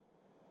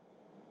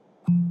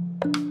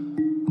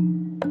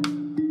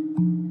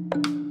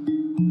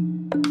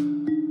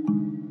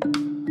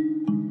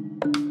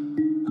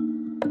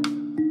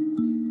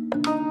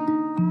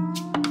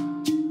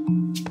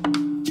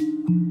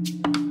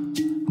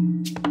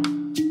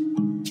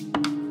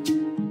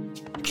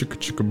chicka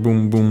chicka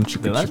boom boom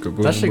chicka Dude, chicka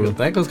boom boom.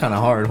 that goes kind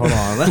of hard. Hold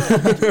on.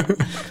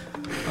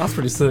 That's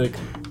pretty sick.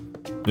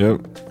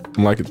 Yep,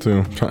 I like it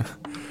too.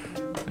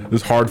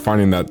 It's hard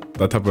finding that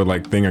type of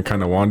like thing I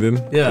kind of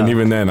wanted. Yeah. And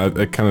even then,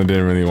 I kind of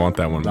didn't really want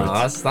that one. No,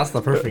 that's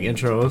the perfect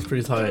intro. It was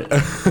pretty tight.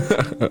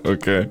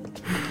 Okay.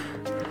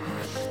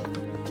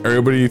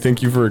 Everybody,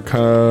 thank you for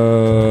coming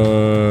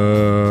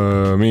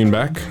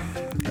back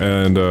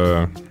and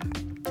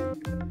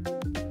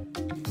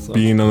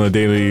being on the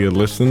daily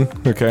listen.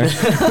 Okay.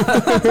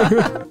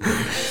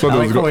 So I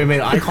like how we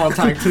made eye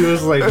contact too.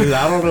 It's like, dude,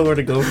 I don't know where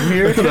to go from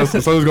here.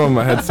 Something's going on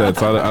my headset,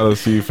 so I don't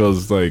see if it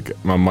feels like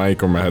my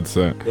mic or my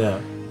headset.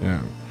 Yeah.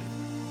 Yeah.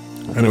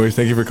 Anyways,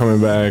 thank you for coming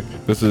back.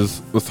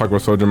 Let's talk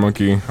about Soldier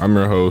Monkey. I'm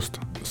your host,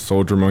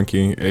 Soldier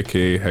Monkey,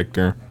 aka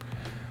Hector.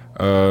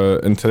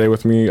 And today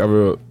with me, I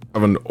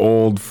have an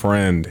old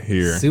friend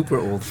here. Super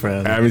old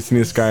friend. I haven't seen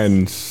this guy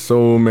in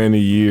so many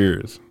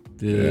years.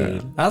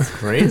 Dude, that's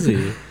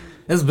crazy.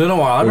 It's been a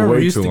while. I remember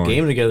we used to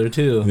game together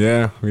too.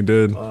 Yeah, we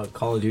did.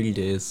 Call of Duty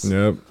days.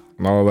 Yep,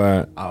 and all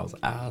that. I was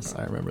ass.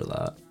 I remember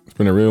that. It's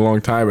been a really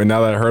long time, and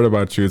now that I heard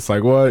about you, it's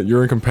like, what?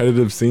 You're in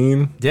competitive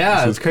scene?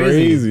 Yeah, it's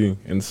crazy.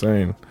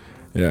 Insane.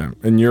 Yeah,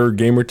 and your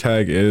gamer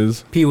tag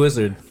is P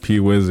Wizard. P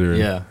Wizard.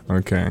 Yeah.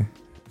 Okay.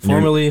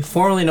 Formerly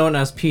known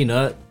as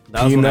Peanut.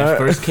 That was when I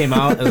first came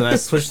out, and then I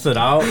switched it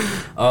out.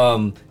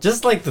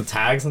 Just like the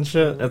tags and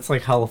shit. It's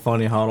like hella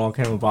funny how it all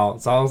came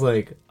about. So I was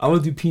like, I'm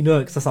gonna do Peanut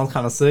because that sounds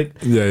kind of sick.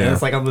 Yeah, yeah. And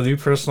it's like I'm the new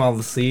person on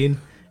the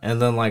scene.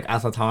 And then like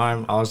at the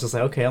time, I was just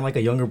like, okay, I'm like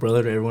a younger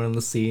brother to everyone in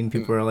the scene.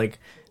 People are like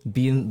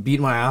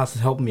beating my ass,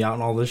 helping me out,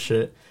 and all this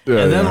shit.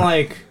 Yeah, and then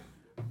like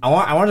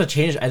I wanted to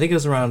change. I think it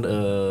was around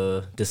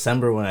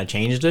December when I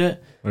changed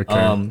it.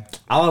 Okay.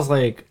 I was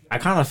like, I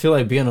kind of feel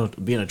like being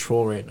a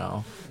troll right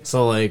now.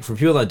 So like for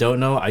people that don't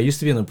know, I used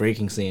to be in the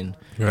breaking scene,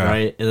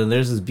 right? And then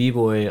there's this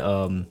b-boy,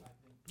 and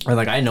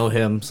like I know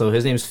him, so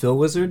his name's Phil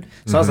Wizard.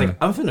 So I was like,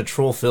 I'm finna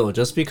troll Phil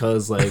just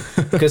because like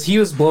because he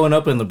was blowing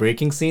up in the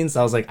breaking scene. So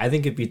I was like, I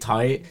think it'd be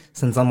tight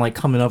since I'm like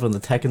coming up in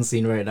the Tekken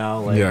scene right now.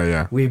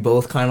 Like we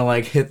both kind of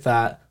like hit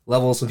that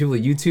level. So people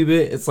YouTube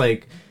it, it's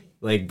like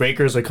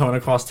breakers are coming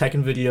across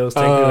Tekken videos,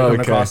 Tekken are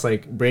coming across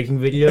like breaking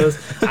videos.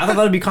 I thought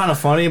that'd be kind of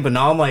funny, but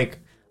now I'm like,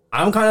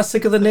 I'm kind of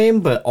sick of the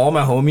name, but all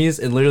my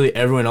homies and literally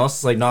everyone else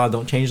is like, nah,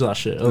 don't change that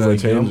shit. I was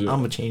like, I'm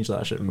gonna change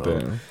that shit, bro.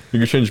 Damn. You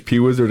can change P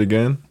Wizard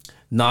again?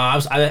 Nah,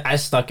 I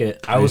stuck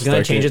it. I was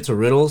gonna change it to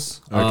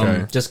Riddles,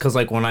 just because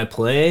like when I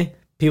play,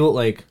 people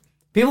like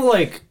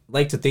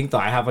to think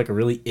that I have like a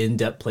really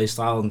in-depth play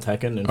style in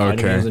Tekken and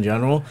fighting games in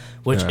general,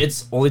 which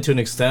it's only to an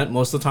extent.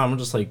 Most of the time, I'm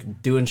just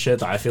like doing shit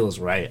that I feel is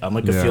right. I'm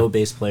like a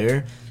field-based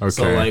player,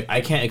 so like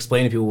I can't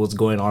explain to people what's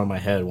going on in my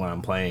head when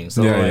I'm playing.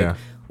 So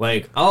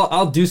like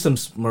I'll do some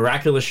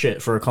miraculous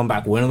shit for a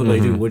comeback win. And they're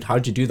like, dude,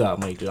 how'd you do that? I'm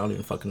like, dude, I don't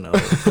even fucking know.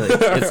 Like,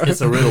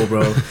 it's a riddle,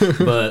 bro.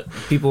 But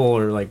people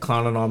are like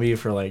clowning on me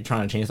for like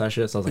trying to change that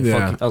shit. So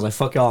I was like,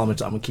 fuck y'all. I'm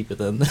gonna keep it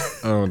then.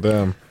 Oh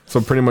damn. So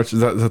pretty much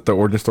is that the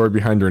origin story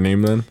behind your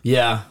name then?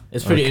 Yeah,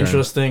 it's pretty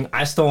interesting.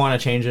 I still want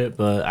to change it,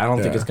 but I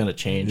don't think it's gonna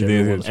change.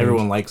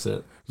 Everyone likes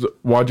it. So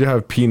why'd you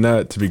have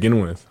Peanut to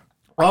begin with?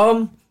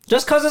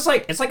 Just cause it's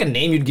like a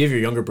name you'd give your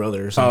younger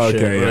brother or some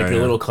shit, or like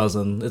your little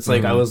cousin. It's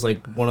like I was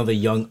like one of the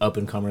young up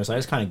and comers. So I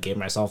just kind of gave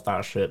myself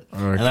that shit,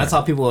 and that's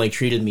how people like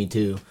treated me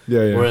too.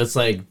 Yeah. Where it's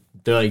like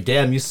they're like,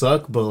 damn, you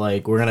suck, but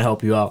like we're gonna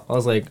help you out. I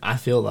was like, I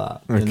feel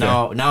that. And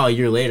now a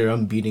year later,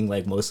 I'm beating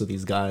like most of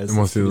these guys.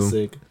 Most of them.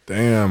 Sick.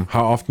 Damn.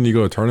 How often do you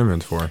go to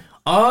tournaments for?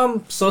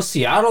 So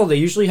Seattle, they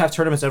usually have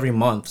tournaments every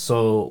month.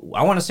 So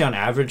I want to say on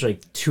average,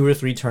 like 2 or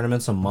 3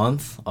 tournaments a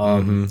month.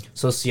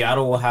 So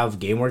Seattle will have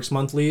GameWorks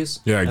monthlies.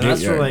 Yeah, and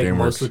that's where like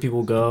most of the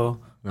people go.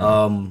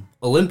 Yeah.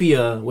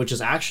 Olympia, which is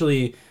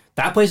actually,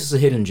 that place is a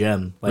hidden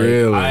gem. Like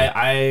really?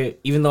 I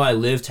even though I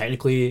live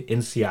technically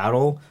in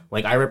Seattle,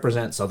 like I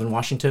represent Southern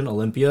Washington,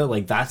 Olympia,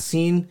 like that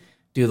scene.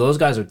 Dude, those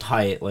guys are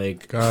tight.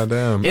 Like,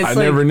 goddamn, I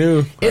never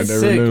knew. It's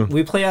sick.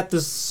 We play at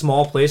this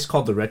small place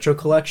called the Retro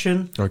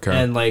Collection. Okay.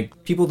 And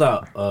like people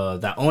that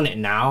own it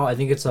now, I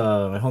think it's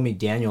my homie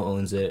Daniel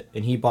owns it,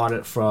 and he bought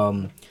it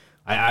from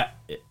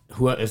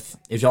if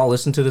y'all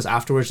listen to this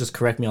afterwards, just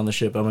correct me on the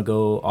shit. But I'm gonna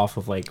go off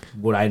of like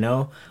what I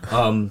know.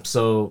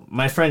 So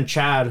my friend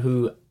Chad,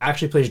 who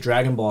actually plays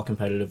Dragon Ball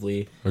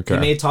competitively, he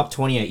made top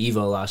 20 at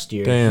Evo last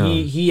year. Damn.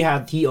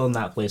 He owned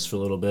that place for a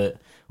little bit,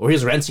 or he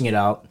was renting it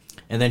out.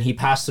 And then he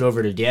passed it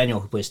over to Daniel,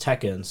 who plays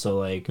Tekken. So,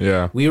 like,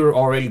 we were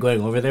already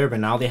going over there, but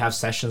now they have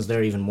sessions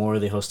there even more.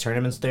 They host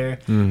tournaments there.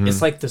 It's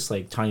like this,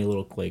 like, tiny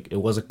little, like, it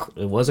was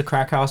a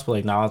crack house, but,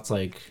 like, now it's,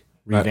 like,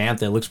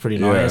 revamped. It looks pretty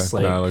nice.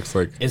 Like, it looks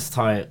like it's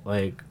tight.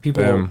 Like,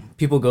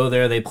 people go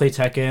there. They play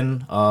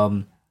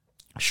Tekken.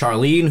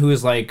 Charlene, who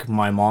is, like,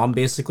 my mom,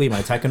 basically,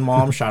 my Tekken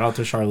mom. Shout out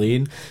to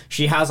Charlene.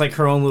 She has, like,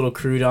 her own little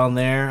crew down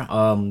there.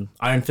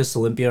 Iron Fist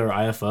Olympia, or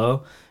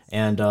IFO.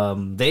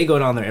 and they go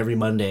down there every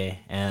Monday,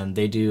 and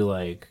they do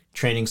like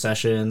training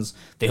sessions.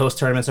 They host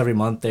tournaments every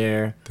month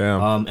there.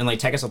 Damn. And like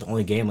Tekken's not the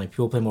only game. Like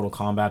people play Mortal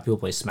Kombat, people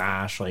play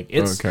Smash. Like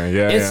it's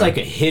like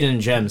a hidden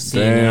gem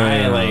scene. And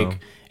I like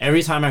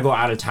every time I go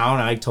out of town,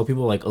 I tell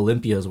people like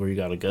Olympia's where you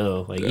gotta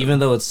go. Like even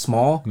though it's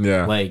small,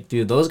 like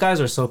dude, those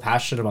guys are so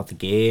passionate about the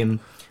game.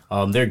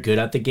 They're good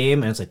at the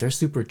game, and it's like they're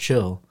super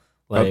chill.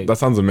 Like that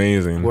sounds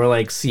amazing. Where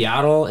like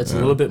Seattle, it's a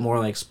little bit more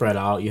like spread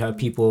out. You have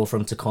people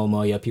from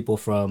Tacoma, you have people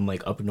from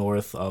like up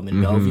north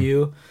in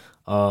Bellevue.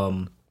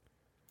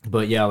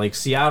 But yeah, like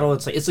Seattle,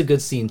 it's a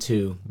good scene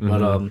too.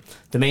 But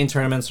the main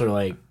tournaments are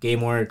like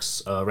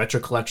GameWorks, Retro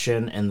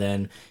Collection, and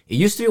then it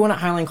used to be one at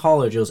Highline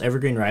College. It was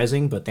Evergreen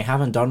Rising, but they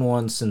haven't done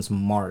one since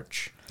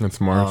March. It's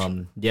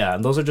March. Yeah,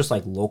 and those are just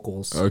like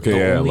locals.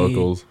 Okay,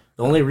 locals.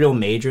 The only real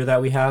major that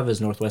we have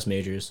is Northwest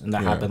Majors, and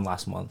that happened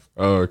last month.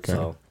 Oh, okay.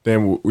 So,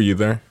 damn, were you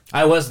there?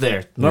 I was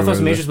there. Northwest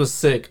Majors was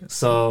sick.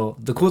 So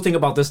the cool thing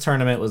about this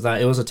tournament was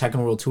that it was a Tekken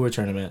World Tour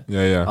tournament.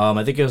 Yeah.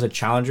 I think it was a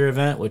Challenger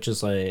event, which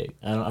is like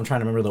I'm trying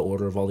to remember the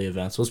order of all the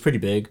events. So it was pretty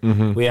big.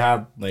 We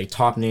had like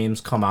top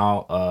names come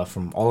out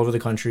from all over the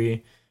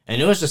country,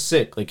 and it was just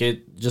sick. Like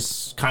it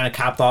just kind of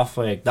capped off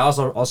like that was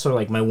also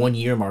like my 1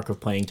 year mark of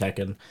playing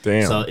Tekken.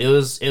 Damn. So it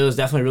was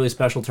definitely a really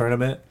special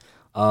tournament.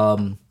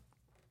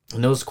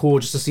 And it was cool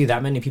just to see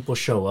that many people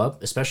show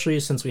up, especially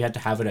since we had to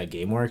have it at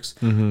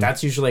GameWorks.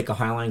 That's usually like a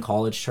Highline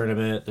College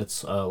tournament.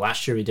 That's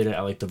last year we did it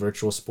at like the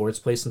virtual sports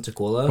place in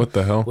Tukwila. What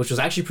the hell? Which was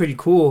actually pretty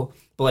cool.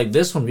 But like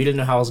this one, we didn't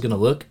know how it was gonna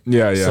look.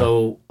 Yeah.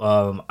 So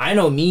I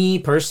know me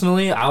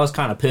personally, I was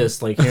kind of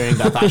pissed like hearing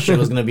that shit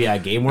was gonna be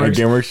at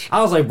GameWorks.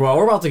 I was like, bro,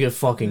 we're about to get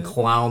fucking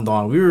clowned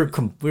on. We were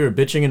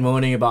bitching and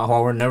moaning about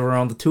how we're never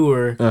on the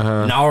tour.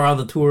 Now we're on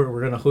the tour.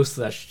 We're gonna host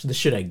this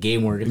shit at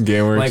GameWorks.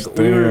 Like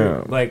we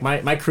were like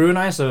my crew and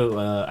I. So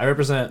I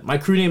represent my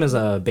crew name is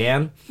a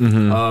BAN.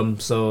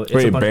 So it's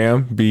wait,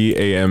 BAM,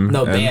 BAM.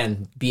 No,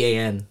 BAN,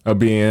 BAN. Oh,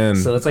 BAN.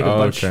 So it's like a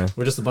bunch. Okay.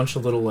 We're just a bunch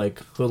of little like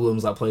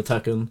hoodlums that play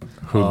Tekken.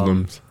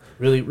 Hoodlums.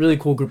 Really, really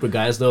cool group of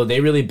guys, though.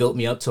 They really built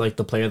me up to like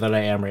the player that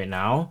I am right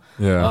now.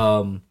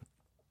 Yeah.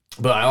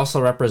 But I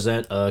also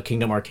represent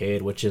Kingdom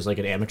Arcade, which is like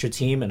an amateur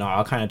team, and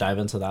I'll kind of dive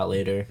into that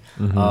later.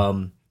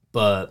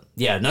 But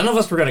yeah, none of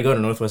us were gonna go to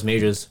Northwest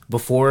Majors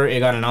before it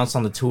got announced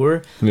on the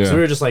tour. Yeah. So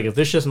we were just like, if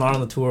this shit's not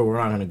on the tour, we're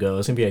not gonna go.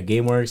 It's gonna be at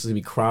GameWorks. It's gonna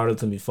be crowded.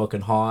 It's gonna be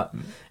fucking hot.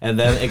 And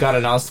then it got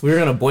announced we were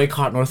gonna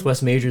boycott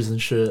Northwest Majors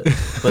and shit.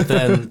 But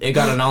then it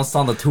got announced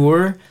on the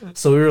tour,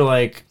 so we were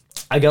like,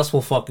 I guess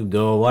we'll fucking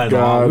go. Why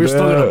not? We were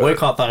still gonna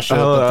boycott that shit.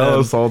 But then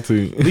was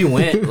salty. We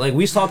went. Like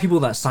we saw people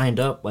that signed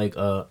up. Like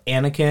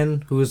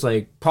Anakin, who is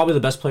like probably the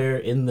best player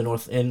in the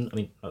North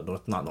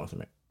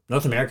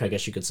America, I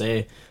guess you could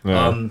say.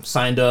 Yeah.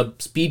 Signed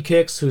up. Speed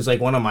Kicks, who's like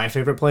one of my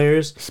favorite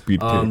players.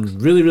 Speed Kicks.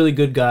 Really, really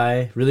good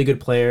guy. Really good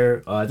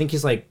player. I think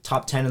he's like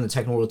top 10 in the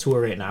Tekken World Tour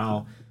right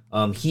now.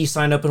 He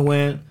signed up and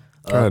went.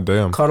 God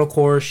damn.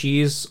 Cuddlecore,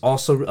 she's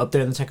also up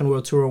there in the Tekken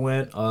World Tour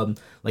went.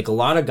 Like a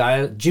lot of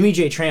guys. Jimmy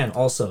J Tran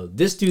also.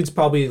 This dude's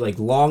probably like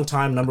long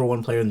time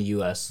 #1 player in the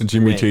US.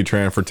 Jimmy J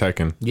Tran for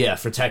Tekken. Yeah,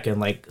 for Tekken.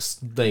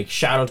 Like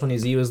Shadow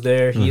 20Z was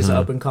there. He's an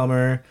up and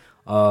comer.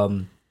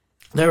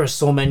 There were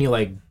so many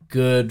like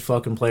good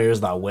fucking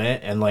players that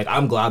went, and like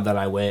I'm glad that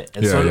I went,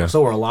 and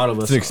so were a lot of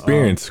us. It's an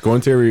experience. Going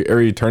to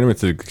every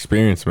tournament's an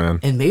experience, man.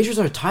 And majors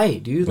are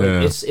tight, dude.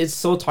 Like it's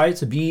so tight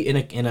to be in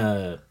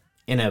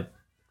a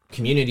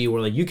community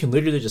where like you can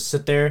literally just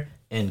sit there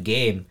and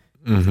game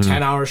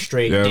 10 hours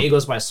straight. Day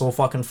goes by so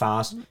fucking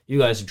fast. You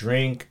guys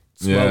drink,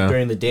 smoke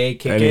during the day,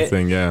 kick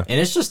anything, and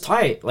it's just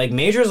tight. Like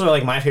majors are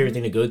like my favorite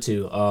thing to go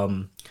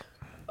to.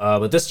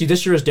 But this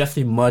year is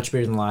definitely much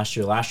bigger than last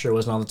year. Last year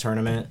wasn't on the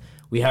tournament.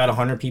 We had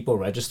 100 people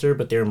register,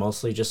 but they were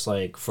mostly just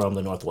like from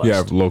the Northwest.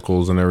 Yeah,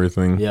 locals and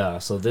everything. Yeah,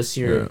 so this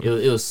year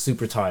it was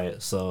super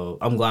tight. So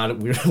I'm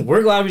glad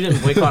we're glad we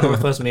didn't boycott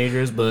Northwest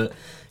Majors, but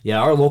yeah,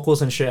 our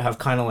locals and shit have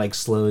kind of like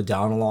slowed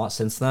down a lot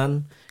since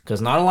then,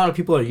 because not a lot of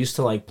people are used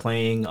to like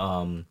playing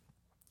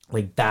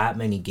like that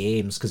many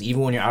games, because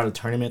even when you're out of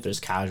tournament there's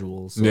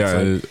casuals. So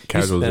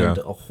casuals. You spend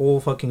a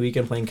whole fucking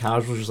weekend playing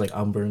casuals, just like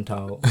I'm burnt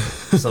out.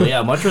 So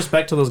yeah, much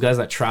respect to those guys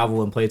that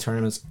travel and play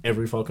tournaments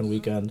every fucking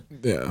weekend.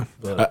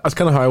 That's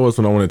kind of how I was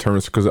when I wanted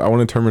tournaments, because I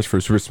wanted tournaments for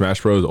Super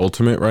Smash Bros.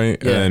 Ultimate,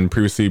 right? And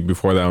previously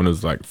before that one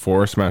was like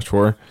Smash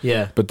 4.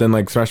 But then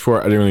like Smash 4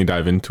 I didn't really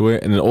dive into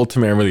it, and then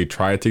Ultimate I really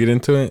tried to get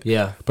into it.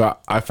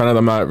 But I found out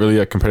I'm not really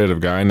a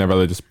competitive guy, and I'd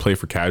rather just play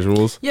for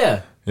casuals.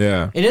 Yeah.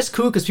 And it's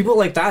cool because people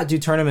like that do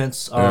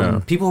tournaments.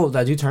 People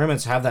that do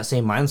tournaments have that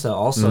same mindset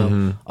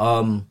also.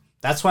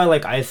 That's why,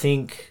 like, I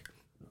think...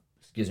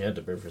 Excuse me, I had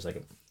to burp for a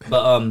second.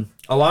 But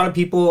a lot of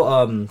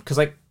people... Because,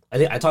 like, I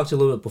think I talked to you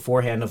a little bit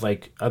beforehand of,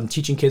 like, I'm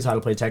teaching kids how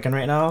to play Tekken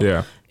right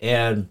now.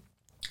 And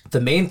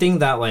the main thing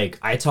that like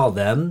I tell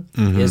them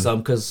is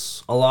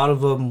because a lot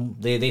of them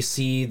they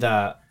see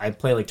that I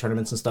play like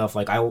tournaments and stuff.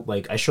 Like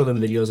I show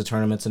them videos of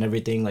tournaments and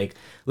everything. Like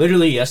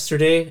literally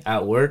yesterday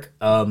at work,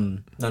 no,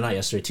 not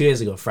yesterday, 2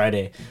 days ago,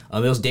 Friday. It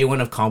was day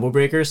 1 of Combo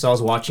Breaker, so I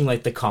was watching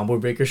like the Combo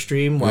Breaker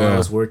stream while I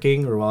was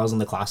working or while I was in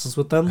the classes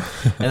with them,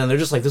 and then they're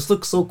just like, "This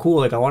looks so cool!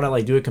 Like I want to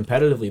like do it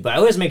competitively." But I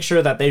always make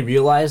sure that they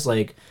realize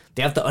like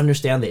they have to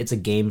understand that it's a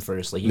game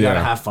first. Like you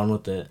gotta have fun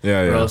with it,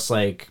 or else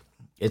like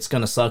it's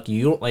gonna suck.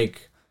 You don't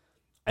like.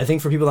 I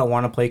think for people that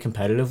want to play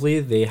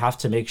competitively, they have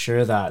to make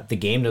sure that the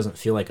game doesn't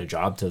feel like a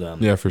job to them.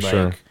 Yeah, for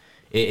sure.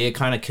 It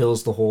kind of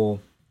kills the whole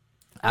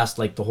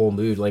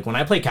mood. Like when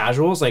I play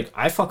casuals, like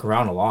I fuck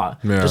around a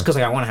lot just because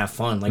like I want to have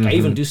fun. Like I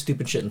even do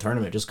stupid shit in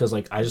tournament just because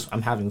like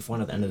I'm having fun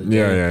at the end of the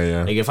day.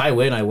 Yeah. Like if I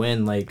win, I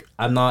win. Like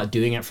I'm not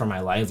doing it for my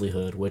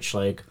livelihood, which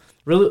like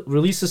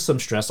releases some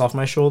stress off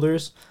my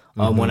shoulders.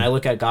 When I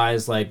look at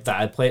guys like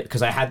that I played,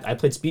 because I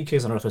played speed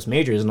kicks on Northwest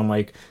Majors, and I'm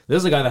like, this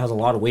is a guy that has a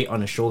lot of weight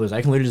on his shoulders.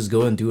 I can literally just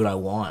go and do what I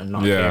want and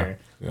not care.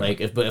 Yeah. Like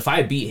if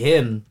I beat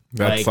him,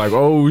 that's like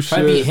oh shit.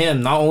 If I beat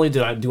him, not only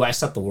do I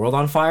set the world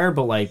on fire,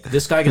 but like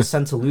this guy gets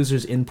sent to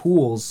losers in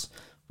pools,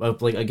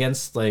 like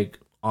against like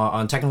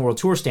on Tekken World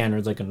Tour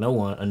standards, like a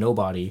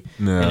nobody,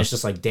 and it's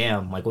just like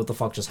damn, like what the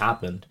fuck just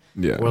happened?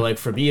 Yeah. Or like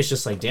for me, it's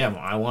just like damn,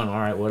 I won. All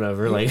right,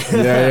 whatever. Like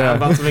I'm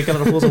about to make it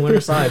on the pools on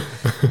winner side,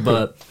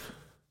 but.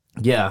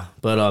 Yeah,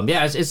 but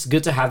it's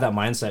good to have that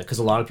mindset because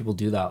a lot of people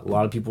do that. A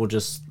lot of people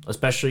just,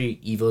 especially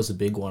Evo is a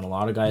big one. A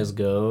lot of guys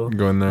go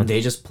in there.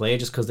 They just play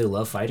just because they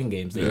love fighting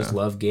games. They just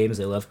love games.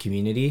 They love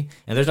community,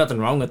 and there's nothing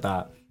wrong with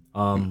that.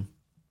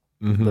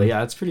 But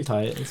yeah, it's pretty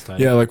tight. It's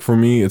tight. Yeah, like for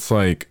me, it's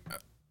like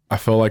I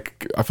felt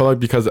like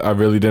because I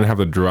really didn't have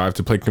the drive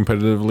to play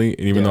competitively,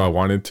 and even though I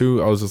wanted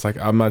to, I was just like,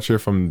 I'm not sure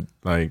if I'm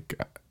like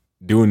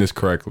doing this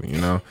correctly,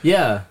 you know?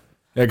 Yeah.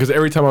 Yeah, because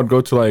every time I'd go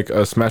to like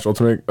a Smash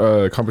Ultimate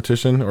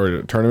competition or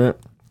a tournament,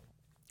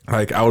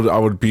 like I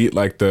would beat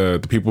like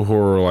the people who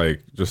were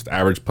like just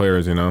average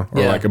players, you know,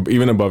 or like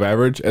even above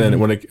average,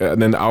 and then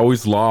then I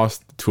always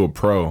lost to a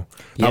pro.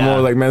 Yeah. I'm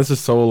always like, man, this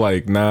is so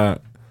like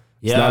not.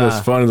 It's not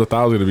as fun as I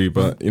thought it was gonna be,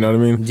 but you know what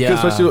I mean? Yeah.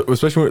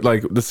 Especially with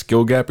like the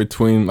skill gap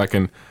between like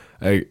an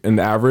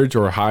average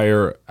or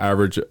higher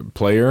average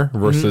player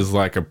versus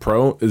like a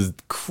pro is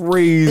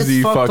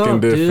crazy fucking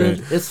different.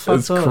 Dude.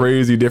 It's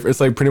crazy different. It's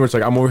like pretty much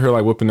like I'm over here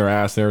like whipping their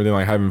ass and everything,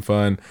 like having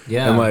fun.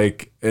 Yeah. And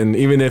like, and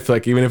even if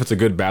it's a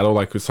good battle,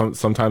 like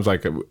sometimes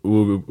like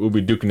we'll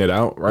be duking it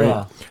out, right?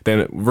 Yeah.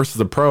 Then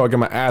versus a pro, I get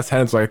my ass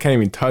handed, so like I can't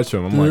even touch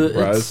him. I'm like,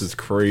 bro, this is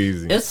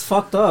crazy. It's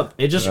fucked up.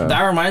 It just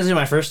that reminds me of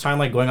my first time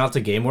like going out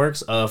to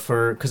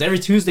GameWorks because every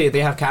Tuesday they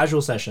have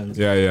casual sessions.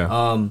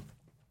 Yeah.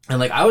 And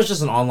like I was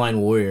just an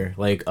online warrior,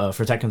 like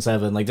for Tekken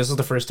 7. Like this is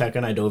the first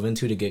Tekken I dove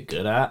into to get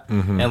good at,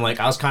 and like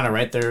I was kind of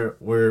right there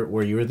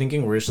where you were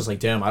thinking, where it's just like,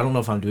 damn, I don't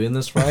know if I'm doing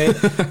this right,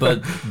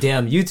 but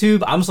damn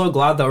YouTube, I'm so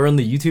glad that we're in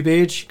the YouTube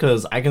age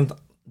because I can.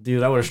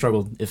 Dude, I would have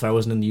struggled if I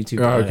wasn't in the YouTube.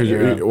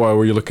 Why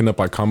were you looking up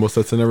like combo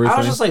sets and everything? I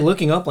was just like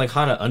looking up like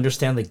how to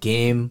understand the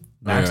game,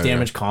 max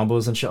damage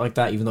combos and shit like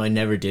that. Even though I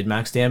never did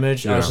max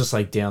damage, I was just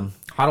like, damn,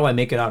 how do I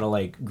make it out of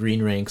like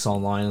green ranks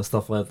online and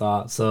stuff like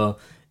that? So.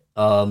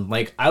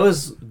 Like I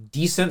was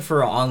decent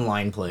for an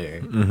online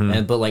player,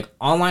 but like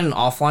online and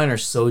offline are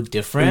so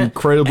different,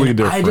 incredibly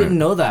different. I didn't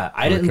know that.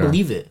 I didn't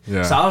believe it.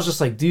 Yeah. So I was just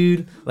like,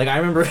 dude, like I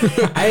remember,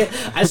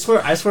 I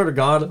swear to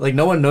God, like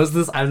no one knows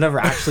this. I've never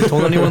actually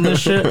told anyone this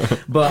shit.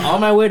 But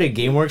on my way to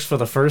GameWorks for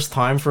the first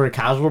time for a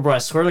casual, bro, I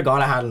swear to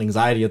God, I had an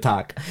anxiety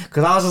attack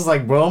because I was just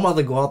like, bro, I'm about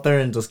to go out there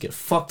and just get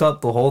fucked up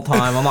the whole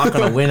time. I'm not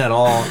gonna win at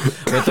all.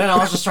 But then I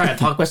was just trying to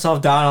talk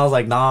myself down. I was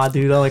like, nah,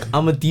 dude,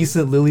 I'm a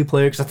decent Lily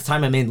player because at the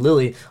time I made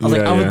Lily. I was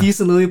like, I'm a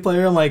decent Lily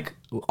player. I'm like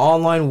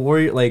online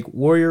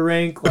warrior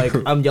rank. Like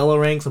I'm yellow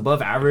ranks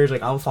above average.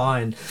 Like I'm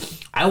fine.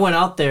 I went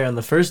out there and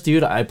the first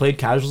dude I played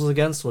casuals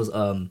against was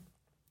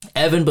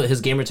Evan, but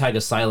his gamer tag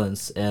is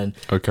Silence. And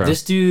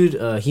this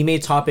dude, he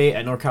made top 8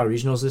 at NorCal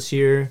Regionals this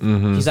year.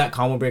 He's at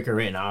Combo Breaker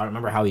right now. I don't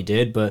remember how he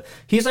did, but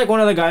he's like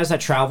one of the guys that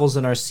travels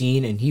in our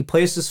scene, and he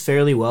places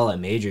fairly well at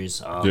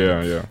majors.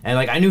 Yeah. And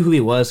like I knew who he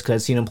was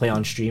because I'd seen him play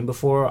on stream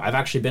before. I've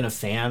actually been a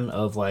fan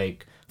of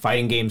like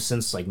fighting games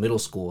since like middle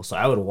school, so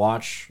I would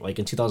watch like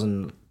in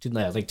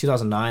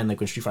 2009, like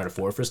when Street Fighter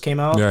 4 first came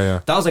out.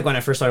 Yeah. That was like when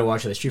I first started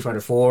watching like Street Fighter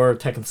 4,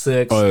 Tekken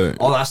 6,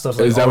 all that stuff.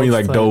 Like, is that when you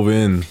like dove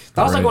in?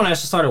 That was like when I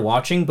started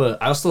watching,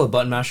 but I was still a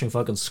button mashing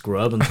fucking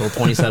scrub until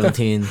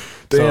 2017.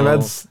 Damn,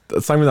 that's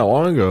not even that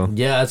long ago.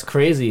 Yeah, it's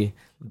crazy.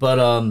 But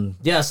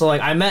yeah, so like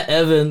I met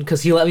Evan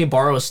because he let me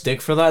borrow a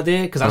stick for that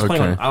day because I was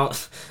playing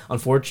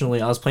unfortunately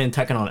I was playing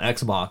Tekken on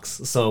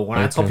Xbox, so when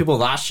I tell people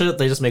that shit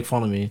they just make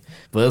fun of me,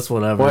 but it's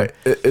whatever. What,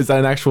 is that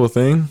an actual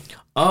thing?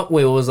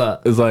 Wait, what was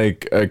that? Is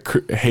like a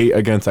hate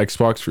against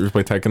Xbox for you to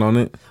play Tekken on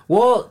it?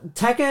 Well,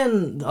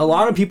 Tekken, a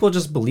lot of people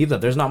just believe that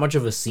there's not much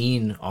of a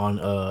scene on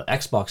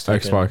Xbox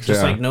Tekken. Xbox,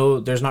 just like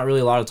there's not really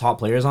a lot of top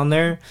players on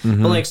there.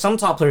 But like some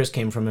top players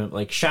came from it.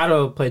 Like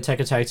Shadow played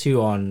Tekken Tag 2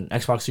 on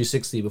Xbox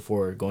 360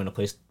 before going to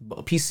play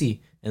PC.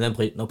 and then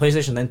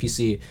PlayStation, then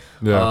PC.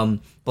 Yeah.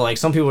 But like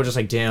some people were just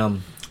like,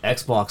 damn,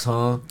 Xbox,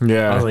 huh?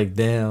 Yeah. I was like,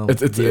 damn.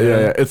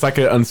 It's like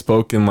an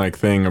unspoken like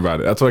thing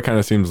about it. That's what it kind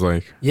of seems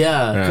like.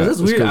 Yeah, because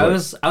it's weird. I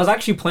was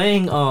actually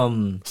playing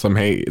some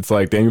hate. It's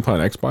like, damn, you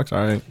playing Xbox?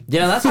 All right.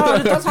 Yeah, that's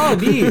how it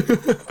be.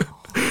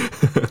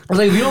 I was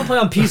like, if you don't play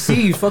on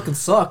PC, you fucking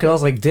suck. And I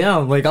was like,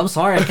 damn, like I'm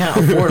sorry, I can't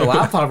afford a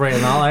laptop right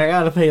now. Like, I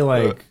gotta pay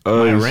like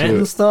my rent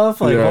and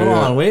stuff. Like, hold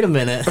on, wait a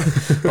minute.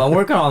 But I'm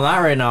working on that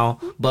right now.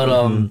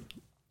 But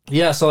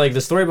yeah, so like the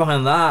story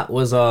behind that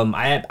was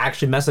I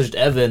actually messaged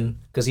Evan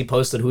because he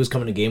posted who's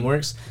coming to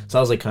GameWorks. So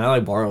I was like, can I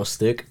like borrow a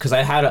stick? Because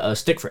I had a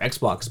stick for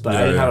Xbox, but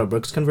I didn't have a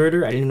Brooks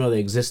converter. I didn't even know they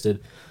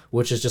existed,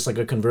 which is just like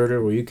a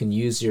converter where you can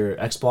use your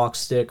Xbox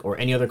stick or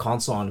any other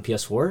console on a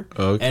PS4.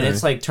 Okay. And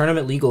it's like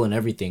tournament legal and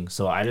everything.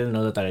 So I didn't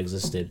know that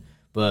existed.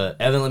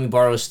 But Evan let me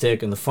borrow a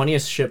stick, and the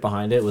funniest shit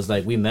behind it was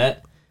like we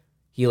met,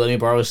 he let me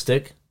borrow a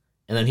stick,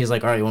 and then he's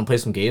like, all right, you want to play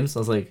some games? I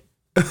was like,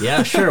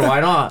 yeah, sure, why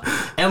not?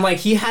 And like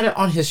he had it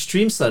on his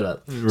stream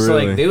setup. Really? So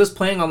like they was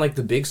playing on like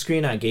the big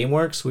screen at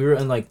GameWorks. We were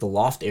in like the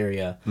loft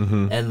area.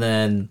 And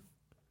then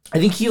I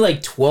think he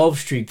like 12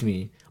 streaked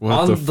me.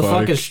 On the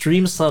fucking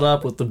stream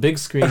setup with the big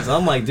screens.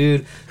 I'm like,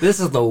 dude, this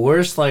is the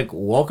worst like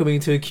welcoming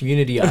to a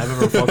community I've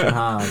ever fucking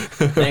had.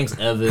 Thanks,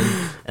 Evan.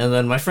 And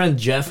then my friend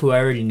Jeff, who I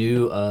already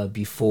knew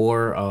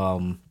before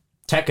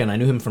Tekken, I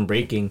knew him from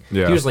breaking.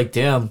 Yeah. He was like,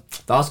 damn,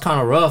 that was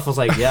kind of rough. I was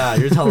like, yeah,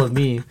 you're telling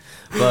me.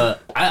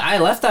 But I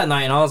left that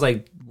night and I was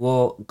like,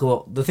 well,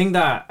 the thing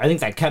that I think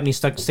that kept me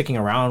sticking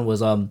around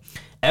was Evan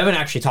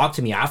actually talked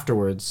to me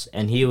afterwards,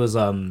 and he was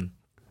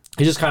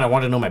he just kind of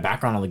wanted to know my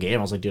background on the game.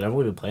 I was like, dude, I've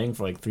only been playing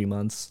for like 3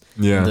 months.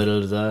 Yeah.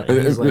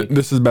 And like,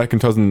 this is back in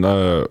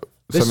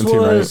 2017,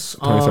 right?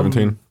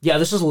 2017? Yeah,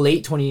 this was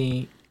late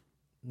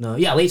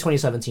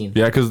 2017.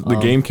 Yeah, because the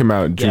game came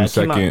out June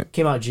 2nd.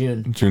 Came out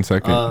June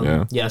 2nd,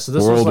 yeah. Yeah, so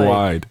this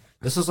worldwide.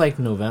 This was like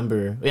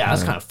November. Yeah,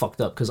 that's kind of fucked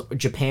up because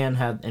Japan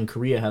and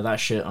Korea had that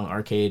shit on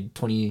arcade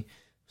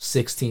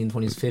 2016,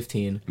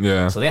 2015.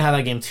 Yeah. So they had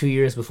that game 2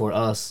 years before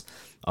us.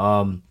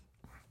 Yeah,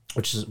 I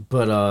was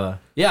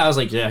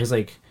like, yeah, he's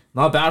like,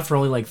 not bad for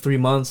only like 3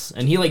 months.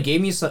 And he like gave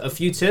me a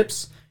few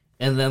tips.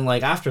 And then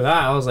like after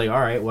that, I was like, all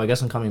right, well, I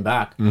guess I'm coming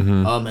back.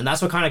 And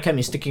that's what kind of kept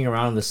me sticking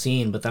around in the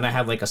scene. But then I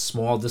had like a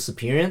small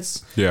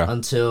disappearance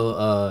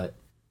until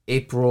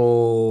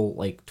April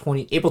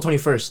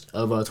 21st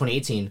of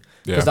 2018.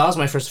 Because that was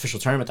my first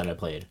official tournament that I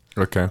played.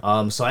 Okay.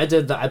 So I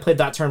did that. I played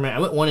that tournament. I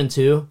went 1 and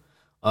 2.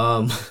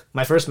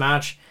 My first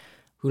match,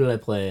 who did I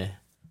play?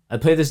 I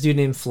played this dude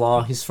named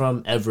Flaw. He's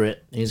from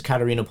Everett. He's a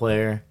Katarina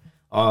player.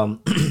 And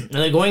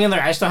then going in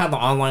there, I still had the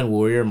online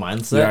warrior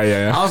mindset.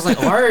 Yeah. I was like,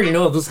 I already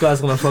know what this guy's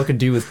gonna fucking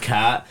do with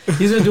Cat.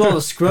 He's gonna do all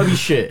the scrubby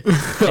shit.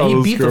 And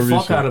he beat the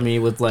fuck out of me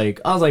with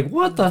like, I was like,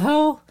 what the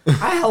hell?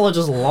 I hella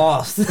just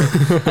lost. I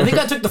think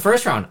I took the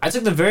first round. I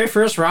took the very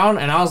first round,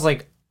 and I was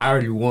like, I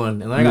already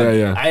won. And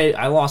then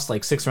I lost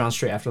like 6 rounds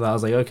straight after that. I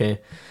was like,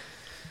 okay,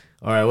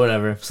 all right,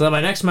 whatever. So then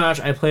my next match,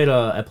 I played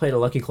a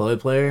Lucky Chloe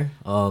player.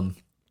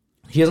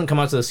 He hasn't come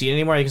out to the scene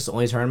anymore. I think it's the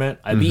only tournament.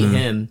 I beat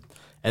him.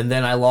 And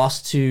then I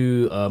lost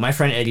to my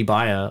friend Eddie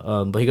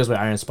Baya, but he goes by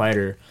Iron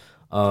Spider.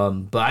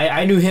 But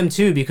I knew him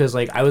too because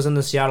like I was in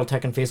the Seattle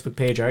Tekken Facebook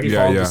page. I already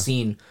followed the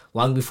scene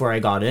long before I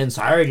got in,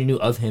 so I already knew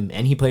of him,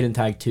 and he played in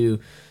Tag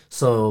 2.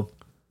 So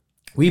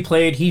we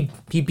played. He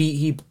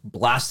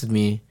blasted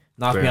me,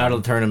 knocked me out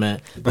of the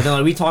tournament. But then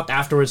like, we talked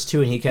afterwards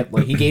too, and he kept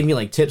like he gave me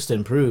like tips to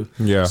improve.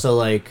 Yeah. So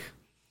like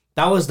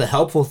that was the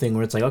helpful thing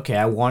where it's like, okay,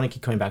 I want to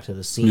keep coming back to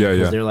the scene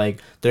because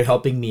they're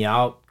helping me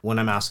out when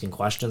I'm asking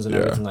questions and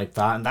everything like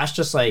that. And that's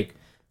just like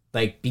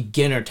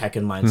beginner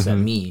Tekken mindset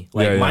me.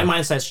 Like my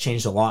mindset's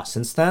changed a lot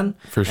since then.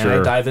 For sure.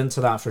 And I dive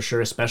into that for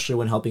sure, especially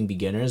when helping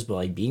beginners. But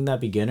like being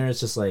that beginner, it's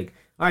just like,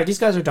 all right, these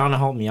guys are down to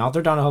help me out.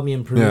 They're down to help me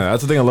improve. Yeah,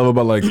 that's the thing I love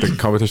about like the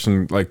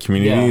competition like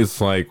community.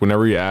 Is like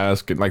whenever you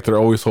ask, like they're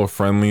always so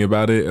friendly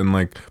about it, and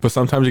like, but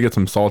sometimes you get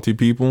some salty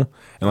people,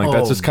 and like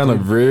that's just kind of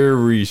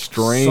very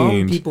strange.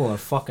 Some people are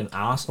fucking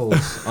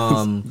assholes.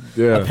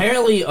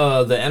 Apparently,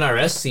 the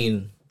NRS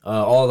scene,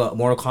 all the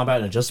Mortal Kombat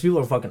and Injustice people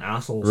are fucking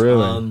assholes.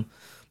 Really?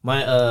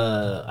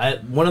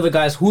 One of the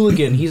guys,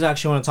 Hooligan, he's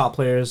actually one of the top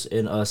players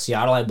in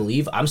Seattle, I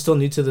believe. I'm still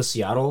new to the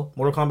Seattle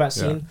Mortal Kombat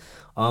scene.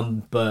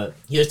 But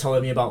he was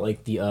telling me about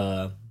like the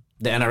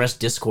NRS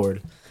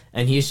Discord,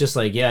 and he's just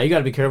like, yeah, you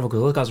gotta be careful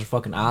because those guys are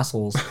fucking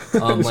assholes.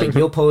 Like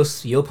you'll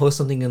post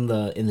something in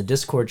the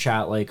Discord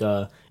chat like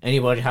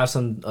anybody have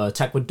some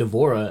tech with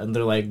Devora, and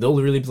they'll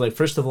really be like,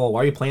 first of all,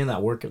 why are you playing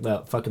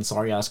that fucking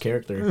sorry ass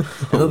character? And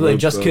they'll be like,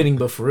 just kidding,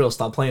 but for real,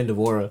 stop playing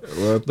Devora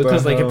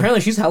because like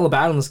apparently she's hella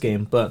bad in this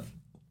game. But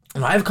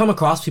and I've come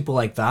across people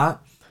like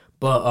that,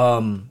 but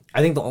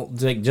I think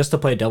just to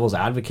play devil's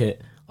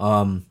advocate,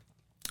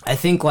 I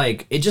think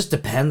like it just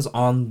depends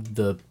on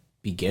the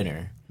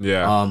beginner.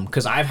 Yeah.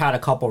 Because I've had a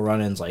couple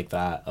run-ins like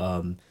that.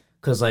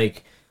 Because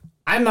like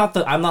I'm not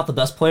the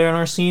best player in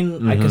our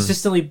scene. I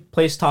consistently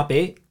place top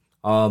 8.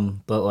 But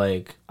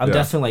like I'm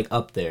definitely like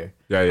up there.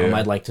 Yeah.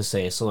 I'd like to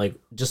say so. Like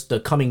just the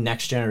coming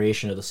next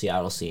generation of the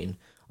Seattle scene.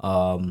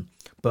 But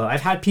I've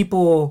had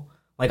people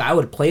like I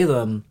would play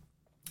them,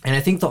 And I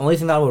think the only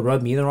thing that would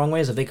rub me the wrong way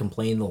is if they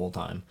complain the whole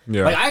time.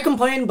 Yeah. Like, I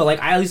complain, but, like,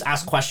 I at least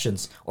ask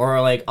questions. Or,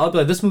 like, I'll be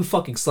like, this move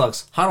fucking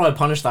sucks. How do I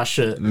punish that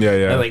shit? Yeah,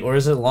 yeah. And, like, or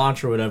is it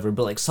launch or whatever?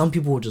 But, like, some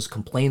people would just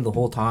complain the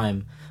whole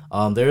time.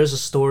 There is a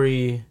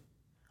story...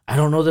 I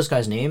don't know this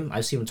guy's name.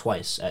 I've seen him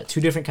twice at 2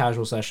 different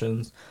casual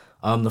sessions.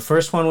 The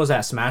first one was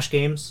at Smash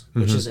Games,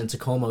 which is in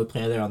Tacoma. We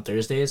play there on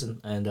Thursdays.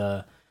 And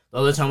the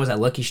other time was at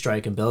Lucky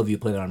Strike in Bellevue.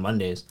 Play there on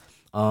Mondays.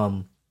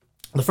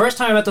 The first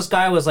time I met this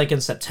guy was like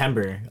in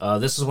September.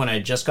 This is when I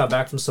just got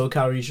back from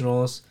SoCal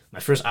Regionals. My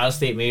first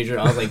out-of-state major.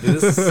 I was like, dude,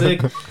 this is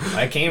sick.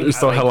 I came. You're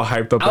still hella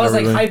hyped up. I was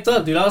like hyped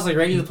up, dude. I was like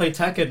ready to play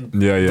Tekken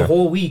the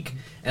whole week.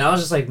 And I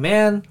was just like,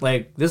 man,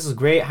 like this is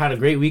great. Had a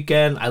great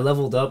weekend. I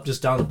leveled up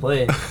just down to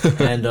play.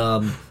 And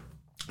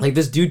like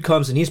this dude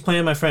comes and he's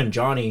playing my friend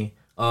Johnny.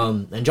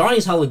 And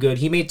Johnny's hella good.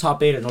 He made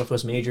top 8 at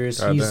Northwest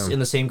Majors. He's in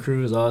the same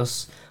crew as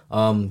us.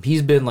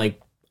 He's been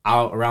like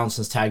out around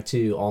since Tag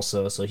 2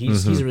 also. So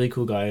he's a really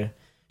cool guy.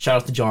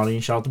 Shout out to Johnny.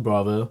 Shout out to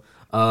Bravo.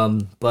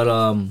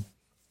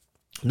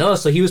 No,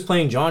 so he was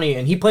playing Johnny,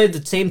 and he played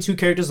the same 2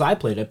 characters I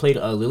played. I played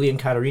Lily and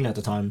Katarina at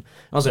the time.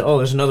 I was like, oh,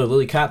 there's another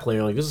Lily Cat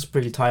player. Like, this is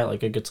pretty tight.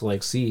 Like, I get to,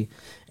 like, see.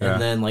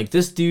 And then, like,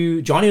 this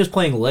dude... Johnny was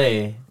playing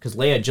Lei, because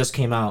Lei had just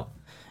came out.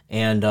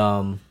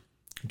 And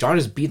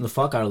Johnny's beating the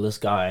fuck out of this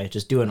guy,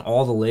 just doing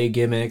all the Lei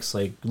gimmicks,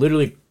 like,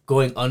 literally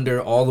going under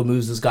all the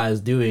moves this guy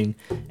is doing,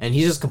 and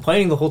he's just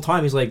complaining the whole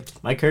time. He's like,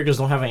 my characters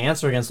don't have an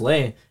answer against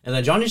Lei, and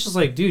then Johnny's just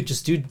like, dude,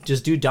 just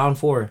do down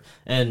 4,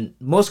 and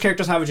most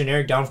characters have a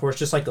generic down 4. It's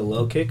just like the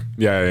low kick.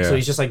 Yeah. So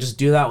he's just like, just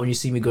do that when you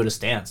see me go to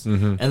stance,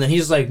 and then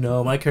he's like,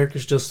 no, my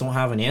characters just don't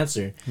have an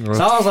answer. Right.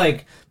 So I was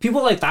like,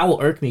 people like that will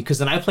irk me, because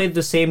then I played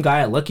the same guy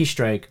at Lucky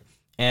Strike,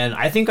 and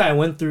I think I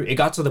went through. It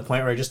got to the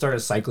point where I just started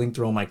cycling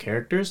through all my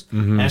characters,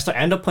 and I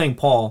ended up playing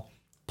Paul.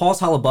 Paul's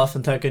hella buff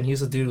in Tekken. He's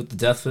the dude with the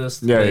Death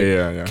Fist.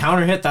 Yeah.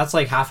 Counter hit, that's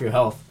like half your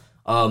health.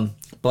 But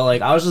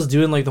like I was just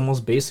doing like the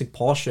most basic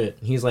Paul shit.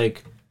 He's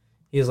like,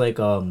 I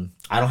don't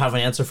have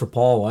an answer for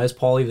Paul. Why is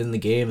Paul even in the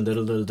game? And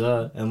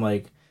And I'm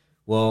like,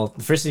 well,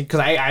 the first thing,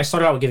 because I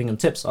started out with giving him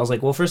tips. I was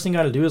like, well, first thing you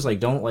got to do is like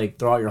don't like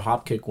throw out your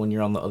hop kick when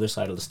you're on the other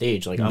side of the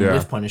stage. Like I'm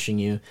lift punishing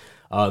you.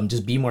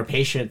 Just be more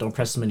patient. Don't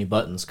press so many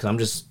buttons, because I'm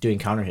just doing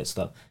counter hit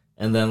stuff.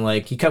 And then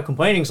like he kept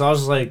complaining, so I was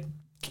just like,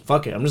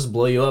 fuck it, I'm just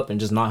blow you up and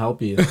just not help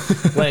you.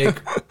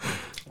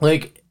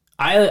 like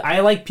I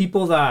like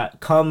people that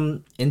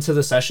come into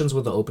the sessions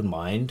with an open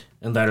mind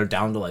and that are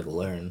down to like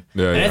learn.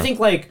 I think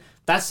like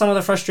that's some of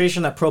the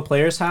frustration that pro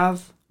players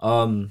have.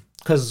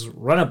 Because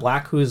Run It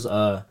Black, who's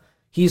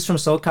he's from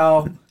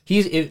SoCal.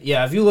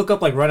 If you look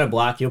up like Run It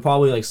Black, you'll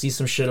probably like see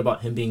some shit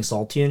about him being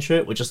salty and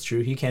shit, which is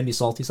true. He can be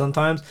salty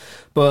sometimes,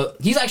 but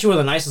he's actually one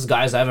of the nicest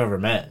guys I've ever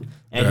met.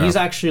 And he's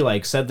actually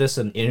like said this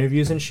in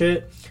interviews and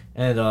shit.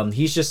 And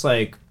he's just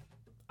like,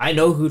 I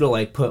know who to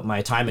like put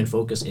my time and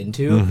focus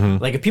into.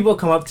 Like if people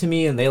come up to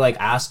me and they like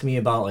ask me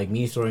about like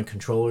me throwing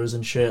controllers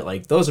and shit,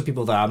 like those are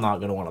people that I'm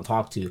not gonna want to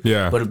talk to.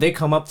 But if they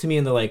come up to me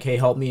and they're like, hey,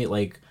 help me,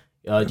 like,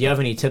 do you have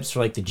any tips for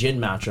like the Jin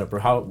matchup, or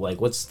how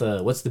like what's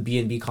the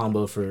B&B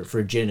combo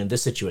for Jin in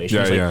this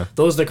situation?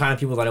 Those are the kind of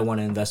people that I want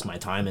to invest my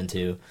time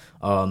into.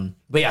 But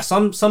yeah,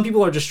 some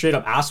people are just straight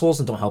up assholes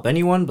and don't help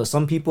anyone, but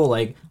some people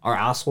like are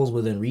assholes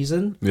within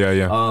reason.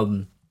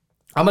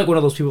 I'm like one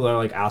of those people that are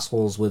like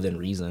assholes within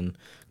reason,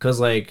 because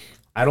like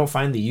I don't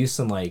find the use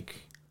in like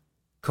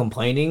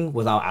complaining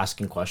without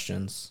asking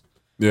questions.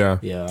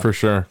 Yeah, for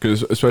sure.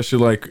 Because especially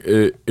like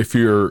if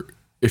you're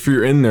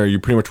in there, you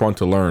pretty much want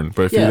to learn.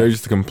 But if you're there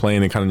just to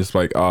complain and kind of just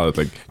like, oh, it's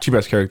like cheap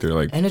ass character,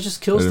 like, and it just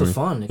kills the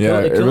fun. It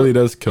really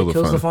does kill the fun.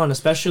 It kills the fun,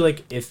 especially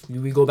like if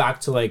we go back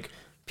to like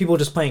people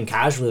just playing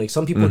casually. Like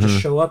some people just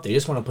show up, they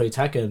just want to play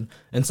Tekken,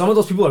 and some of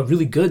those people are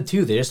really good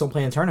too. They just don't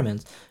play in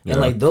tournaments, and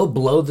like they'll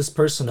blow this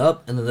person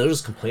up, and then they'll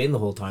just complain the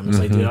whole time. It's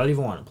like, dude, I don't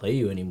even want to play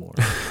you anymore.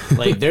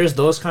 Like there's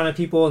those kind of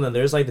people, and then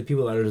there's like the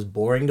people that are just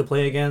boring to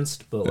play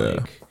against. But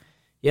like,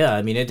 yeah,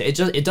 I mean,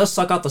 it does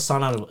suck out the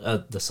sun out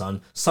of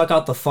suck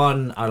out the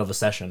fun out of a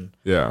session.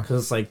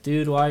 Because it's like,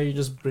 dude, why are you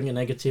just bringing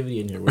negativity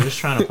in here? We're just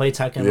trying to play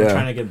Tekken. We're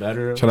trying to get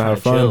better. Trying to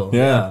have fun. Chill.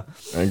 Yeah,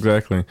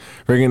 exactly.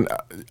 Reagan,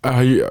 how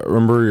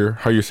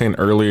you're saying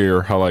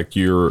earlier how like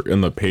you're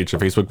in the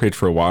Facebook page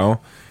for a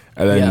while,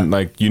 and then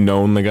like you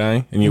known the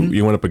guy and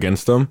you went up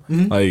against him.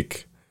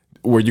 Like,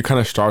 were you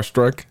kind of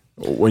starstruck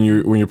when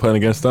you're playing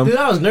against them? Dude,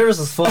 I was nervous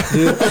as fuck,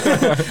 dude.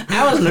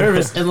 I was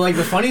nervous, and like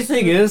the funny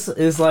thing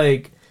is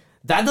like,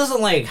 that doesn't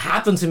like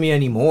happen to me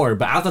anymore,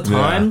 but at the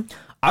time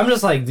I'm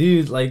just like,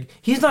 dude, like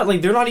he's not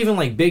like, they're not even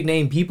like big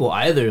name people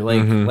either.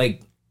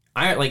 Like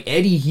like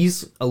Eddie,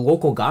 he's a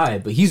local guy,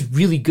 but he's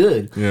really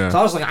good. So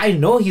I was like, I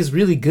know he's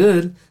really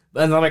good,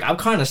 and I'm like, I'm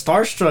kind of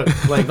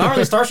starstruck. Like not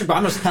really starstruck, but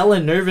I'm just hella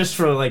nervous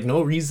for like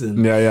no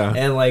reason.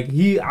 And like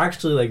he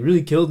actually like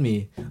really killed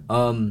me.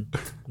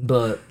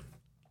 But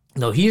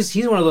no, he's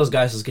one of those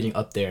guys that's getting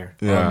up there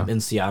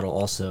in Seattle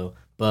also.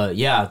 But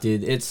yeah,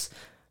 dude,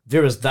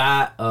 there was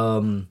that.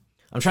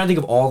 I'm trying to think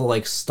of all the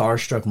like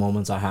starstruck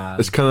moments I had.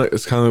 It's kind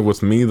of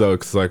with me though,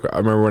 because like I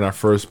remember when I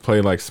first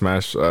played like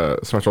Smash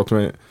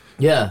Ultimate,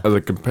 as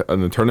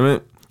in the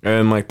tournament,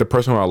 And like the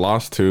person who I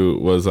lost to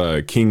was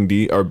King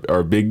D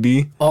or Big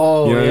D.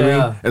 Oh, you know what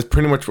I mean? It's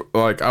pretty much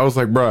like I was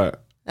like, bruh,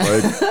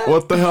 like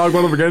what the hell? I'm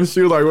going up against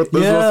you? Like what?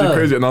 This must be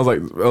crazy. And I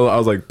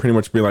was like pretty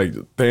much being like,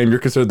 damn, you're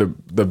considered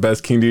the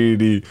best King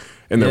DDD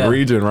in the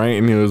region, right?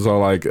 And he was all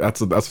like,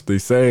 that's what they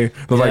say. I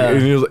was like,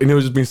 and he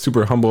was just being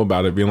super humble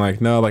about it, being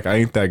like, no, like I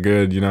ain't that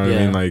good. You know what I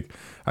mean? Like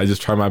I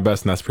just try my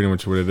best, and that's pretty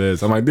much what it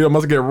is. I'm like, dude, I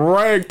must get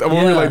wrecked. I'm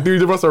only like, dude,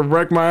 you must have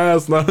wrecked my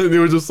ass. And he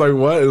was just like,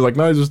 what? It was like,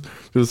 no,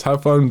 just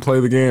have fun and play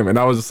the game. And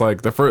I was just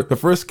like, the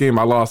first game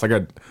I lost,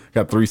 I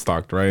got 3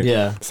 stocked, right?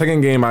 Yeah.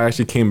 Second game, I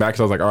actually came back,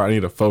 so I was like, all right, I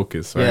need to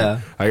focus, right?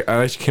 Yeah. I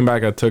actually came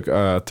back, I took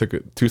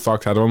 2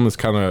 stocks out of him. It's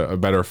kind of a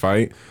better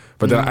fight.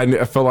 But then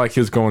I felt like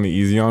he was going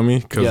easy on me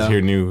because he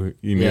knew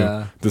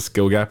the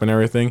skill gap and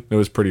everything. It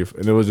was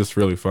just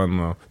really fun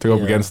though to go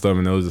up against them,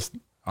 and it was just,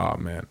 oh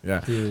man,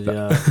 yeah. Dude,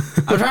 yeah.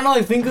 I'm trying to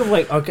like think of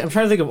like, okay, I'm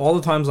trying to think of all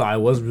the times that I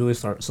was really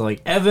so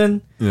like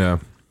Evan. Yeah.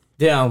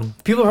 Damn,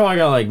 people are probably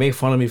gonna like make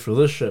fun of me for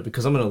this shit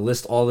because I'm gonna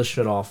list all this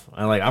shit off,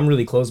 and like I'm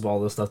really close about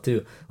all this stuff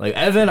too. Like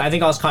Evan, I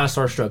think I was kind of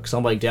starstruck because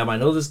I'm like, damn, I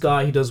know this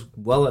guy. He does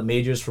well at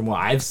majors from what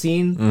I've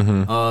seen.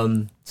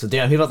 So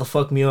damn, he about to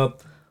fuck me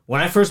up. When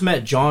I first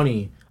met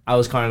Johnny, I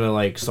was kind of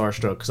like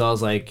starstruck because I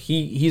was like,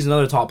 he's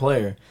another top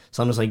player.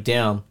 So I'm just like,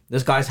 damn,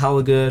 this guy's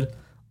hella good.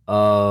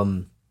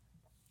 Who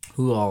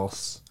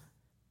else?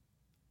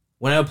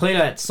 When I played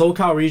at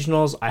SoCal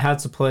Regionals, I had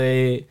to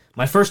play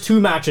my first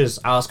 2 matches.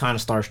 I was kind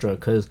of starstruck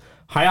because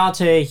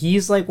Hayate,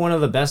 he's like one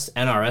of the best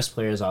NRS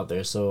players out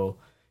there. So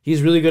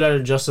he's really good at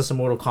Injustice and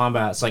Mortal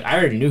Kombat. It's like I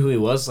already knew who he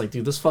was. Like,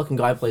 dude, this fucking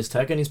guy plays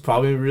Tekken. He's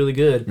probably really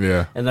good.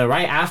 Yeah. And then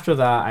right after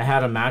that, I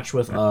had a match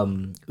with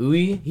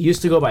Ui. He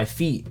used to go by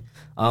Feet.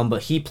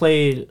 But he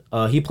plays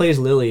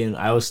Lily, and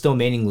I was still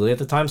maining Lily at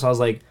the time, so I was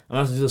like, I'm gonna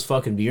have to do this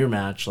fucking beer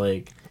match.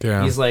 Like,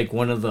 he's like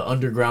one of the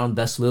underground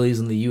best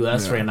Lilies in the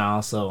US right now,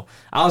 so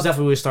I was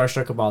definitely really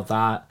starstruck about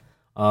that.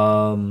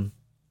 How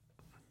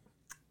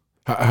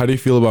do you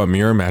feel about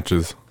mirror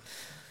matches?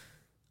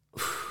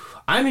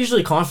 I'm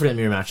usually confident in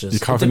mirror matches. You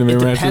confident in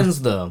mirror matches? It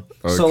depends though.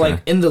 Okay. So like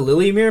in the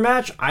Lily mirror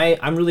match,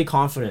 I'm really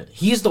confident.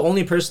 He's the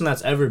only person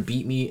that's ever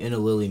beat me in a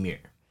Lily mirror.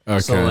 Okay.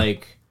 So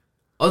like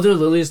other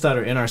Lilies that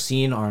are in our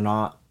scene are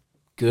not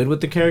good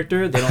with the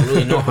character. They don't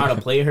really know how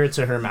to play her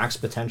to her max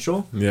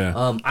potential. Yeah.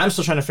 I'm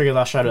still trying to figure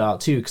that shit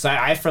out too, because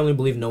I firmly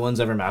believe no one's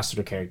ever mastered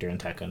a character in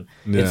Tekken.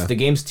 Yeah. The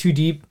game's too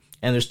deep,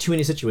 and there's too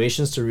many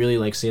situations to really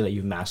like say that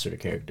you've mastered a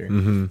character.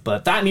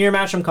 But that mirror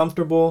match, I'm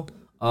comfortable.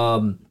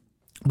 But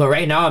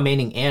right now I'm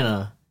maining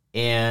Anna,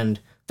 and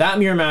that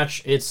mirror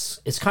match,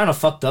 it's kind of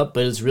fucked up,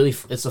 but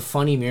it's a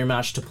funny mirror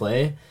match to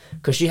play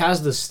because she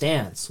has this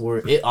stance where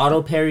it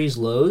auto parries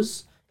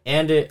lows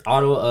and it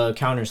auto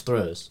counters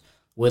throws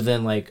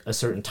within like a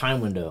certain time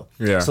window.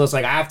 Yeah. So it's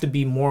like I have to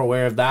be more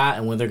aware of that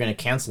and when they're gonna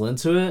cancel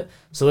into it.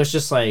 So it's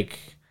just like,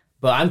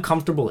 but I'm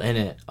comfortable in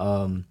it.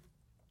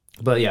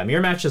 But yeah,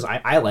 mirror matches,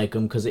 I like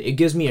them because it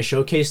gives me a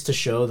showcase to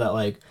show that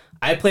like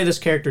I play this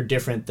character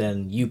different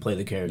than you play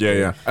the character.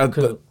 Yeah.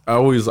 I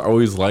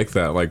always like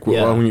that. Like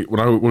when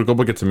I would go up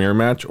against a mirror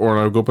match, or when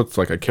I would go up against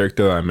like a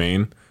character that I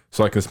main,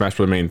 so I can smash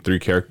with the main 3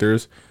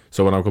 characters.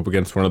 So when I go up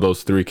against one of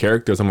those 3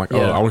 characters, I'm like,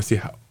 I want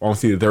to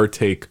see their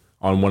take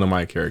on one of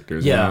my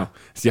characters. Yeah. You know?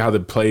 See how they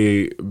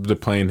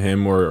playing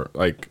him or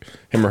like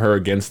him or her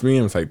against me.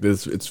 And it's like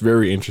this. It's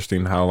very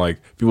interesting how like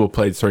people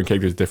play certain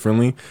characters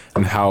differently,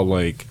 and how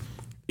like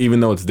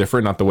even though it's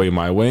different, not the way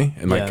my way,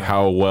 and like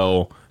how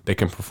well they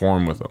can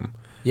perform with them.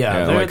 Yeah,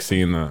 I like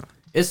seeing that.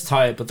 It's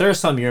tight, but there are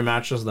some mirror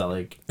matches that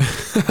like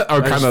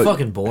are kind of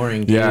fucking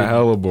boring. Dude. Yeah,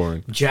 hella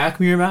boring. Jack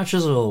mirror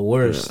matches are the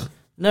worst. Yeah.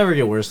 Never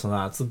get worse than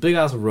that. It's a big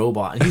ass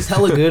robot, and he's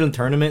hella good in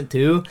tournament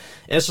too.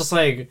 It's just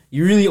like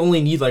you really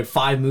only need like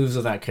 5 moves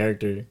of that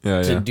character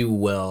to do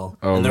well,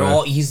 and they're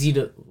all easy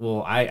to.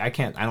 Well, I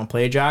don't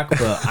play Jack,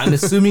 but I'm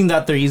assuming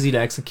that they're easy to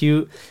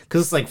execute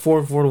because it's like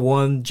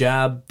 4-4-1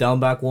 jab down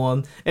back 1.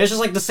 And it's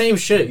just like the same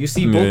shit. You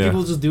see both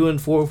people just doing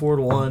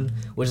 4-4-1,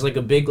 which is like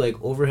a big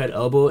like overhead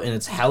elbow, and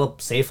it's hella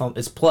safe.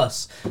 It's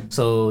plus,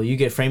 so you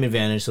get frame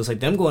advantage. So it's like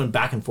them going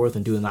back and forth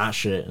and doing that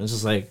shit, and it's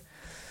just like.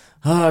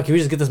 Can we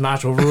just get this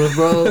match over with,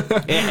 bro?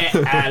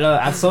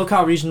 At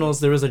SoCal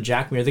Regionals, there was a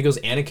Jack mirror. I think it was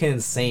Anakin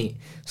and Saint.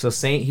 So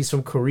Saint, he's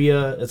from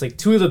Korea. It's like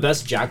 2 of the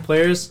best Jack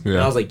players. Yeah.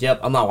 And I was like, yep,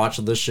 I'm not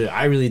watching this shit.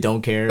 I really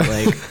don't care.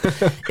 Like,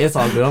 it's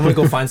all good. I'm going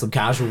to go find some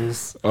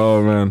casuals.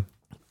 Oh, man.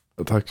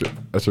 That's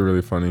actually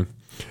really funny.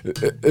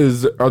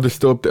 Are they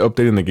still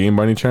updating the game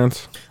by any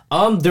chance?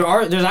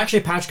 There's actually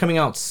a patch coming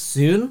out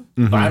soon,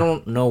 but I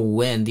don't know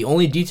when. The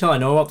only detail I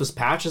know about this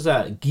patch is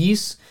that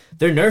Geese,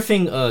 they're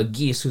nerfing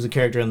Geese, who's a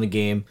character in the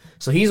game.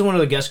 So he's one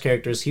of the guest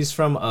characters. He's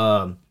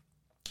from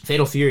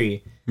Fatal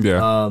Fury.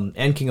 Yeah.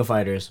 And King of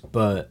Fighters.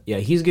 But yeah,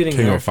 he's getting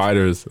King of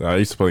Fighters. I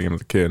used to play him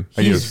as a kid. I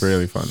think it was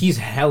really fun. He's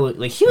hella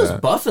like he was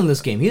buff in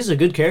this game. He's a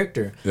good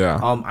character. Yeah.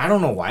 I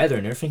don't know why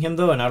they're nerfing him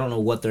though, and I don't know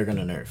what they're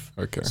gonna nerf.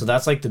 Okay. So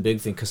that's like the big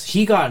thing, because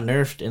he got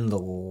nerfed in the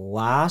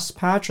last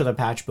patch or the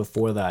patch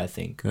before that, I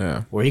think.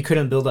 Yeah. Where he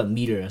couldn't build up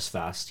meter as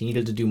fast. He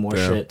needed to do more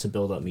shit to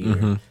build up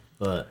meter.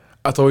 But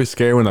That's always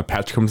scary when the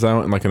patch comes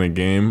out and like in a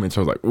game, and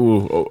so it's like,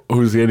 ooh,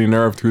 who's getting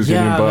nerfed, who's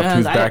getting buffed, man,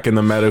 who's back in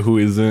the meta, who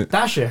isn't.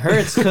 That shit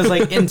hurts because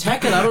like in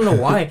Tekken, I don't know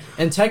why.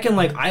 In Tekken,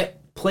 like I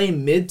play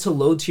mid to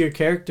low tier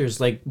characters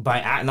like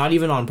by not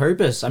even on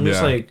purpose. I'm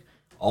just like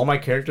all my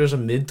characters are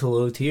mid to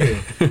low tier.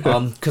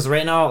 Because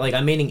right now like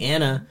I'm maining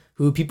Ana,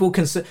 who people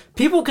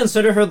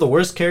consider her the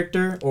worst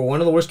character or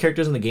one of the worst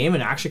characters in the game,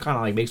 and it actually kind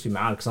of like makes me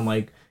mad because I'm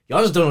like,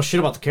 y'all just don't know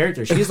shit about the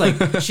character. She's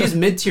like she's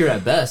mid tier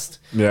at best.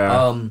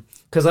 Yeah.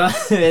 Because I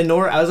was in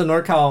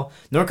NorCal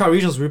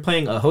regionals. We were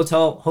playing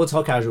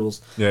hotel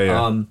casuals.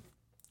 Yeah.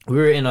 We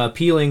were in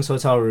P-Ling's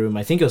hotel room.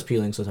 I think it was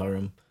P-Ling's hotel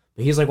room.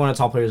 But he's like one of the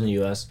top players in the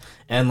U.S.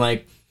 And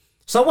like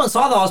someone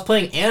saw that I was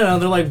playing Ana,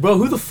 and they're like, "Bro,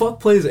 who the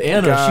fuck plays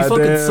Ana? God she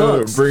fucking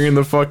sucks." Bringing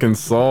the fucking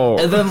salt.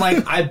 And then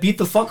like I beat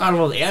the fuck out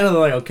of Ana. They're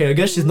like, "Okay, I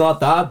guess she's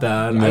not that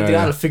bad. I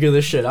gotta figure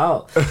this shit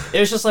out." It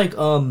was just like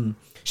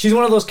she's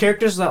one of those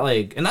characters that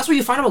like, and that's what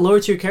you find about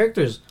lower tier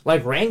characters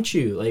like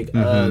Rangchu, like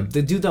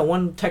the dude that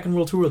won Tekken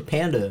World Tour with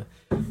Panda.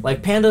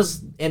 Like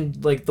Panda's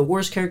and like the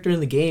worst character in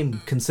the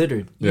game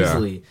considered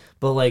easily,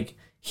 but like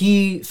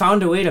he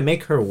found a way to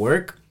make her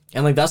work,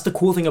 and like that's the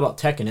cool thing about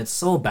Tekken. It's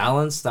so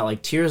balanced that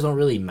like tiers don't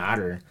really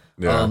matter.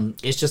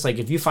 It's just like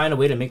if you find a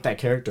way to make that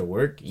character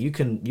work, you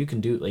can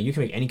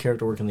make any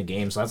character work in the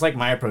game. So that's like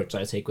my approach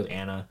that I take with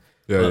Ana.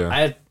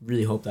 I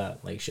really hope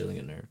that like she doesn't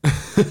get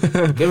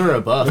nerfed. Give her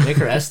a buff, make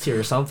her S tier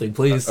or something,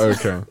 please.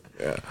 Okay.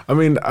 Yeah. I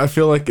mean, I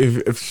feel like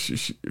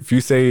if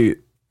you say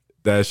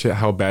that shit,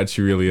 how bad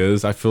she really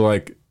is, I feel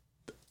like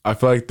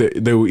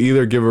they will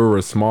either give her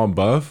a small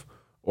buff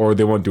or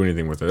they won't do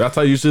anything with her. That's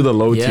how usually the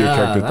low tier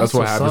characters. That's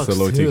what happens to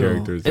low tier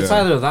characters. It's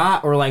either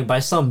that or like by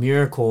some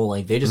miracle,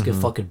 like they just get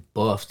fucking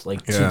buffed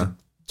like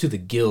to the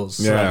gills,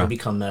 so they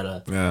become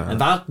meta.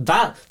 And that's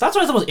why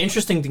it's the most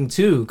interesting thing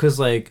too, because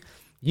like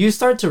you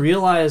start to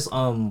realize,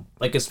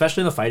 like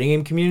especially in the fighting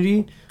game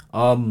community,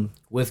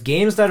 with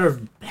games that are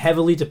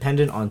heavily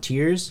dependent on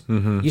tiers,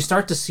 you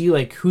start to see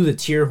like who the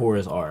tier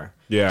whores are.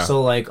 Yeah.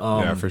 So like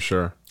for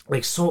sure.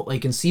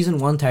 Like in season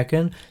 1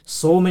 Tekken,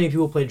 so many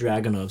people played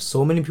Dragunov,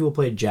 so many people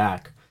played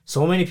Jack,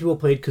 so many people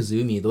played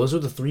Kazumi. Those are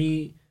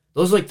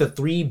like the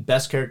three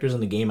best characters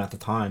in the game at the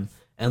time.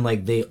 And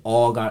like they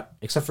all got,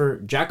 except for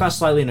Jack got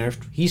slightly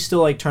nerfed. He's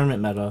still like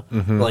tournament meta.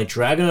 But like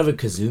Dragunov and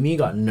Kazumi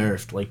got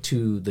nerfed like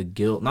to the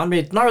guild. Not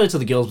really to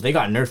the guilds, but they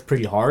got nerfed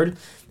pretty hard.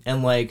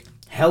 And like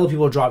hella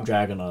people dropped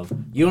Dragunov.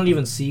 You don't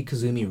even see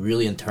Kazumi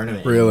really in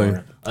tournament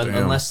anymore.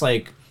 Unless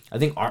like I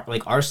think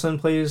Arslan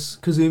plays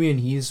Kazumi and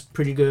he's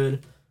pretty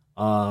good.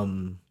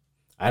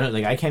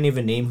 I can't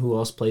even name who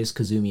else plays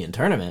Kazumi in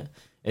tournament.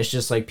 It's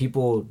just like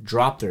people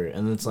dropped her,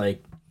 and it's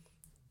like,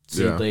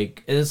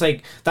 like, and it's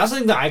like that's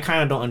something that I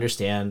kind of don't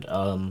understand.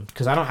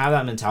 Because I don't have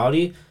that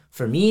mentality.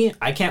 For me,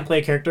 I can't play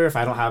a character if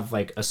I don't have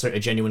like a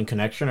genuine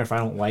connection, or if I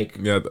don't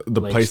like the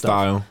like, play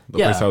style,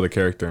 play style of the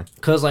character.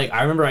 Because like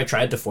I remember I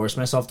tried to force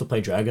myself to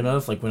play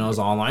Dragunov like when I was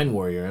an online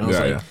warrior, and I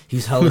was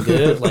he's hella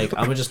good. Like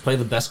I'm gonna just play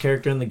the best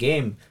character in the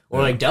game,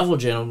 or like Devil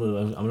Jin.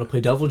 I'm gonna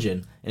play Devil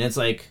Jin, and it's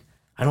like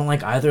I don't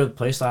like either of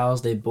the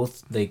playstyles. They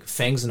both like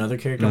Fang's another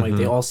character. I'm like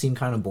they all seem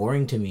kind of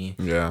boring to me.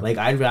 Yeah. Like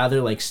I'd rather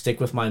like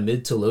stick with my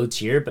mid to low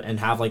tier, and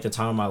have like the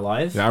time of my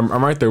life. Yeah,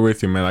 I'm right there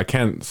with you, man. I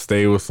can't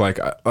stay with like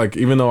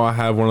even though I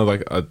have one of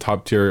like a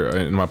top tier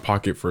in my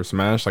pocket for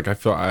Smash, like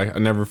I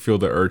never feel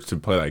the urge to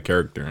play that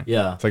character.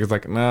 Yeah. It's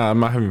like nah, I'm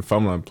not having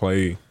fun when I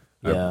play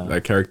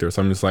that character.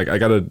 So I'm just like I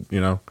gotta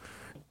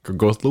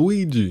go with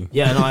Luigi.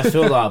 Yeah, no, I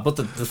feel that. But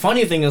the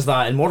funny thing is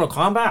that in Mortal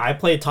Kombat, I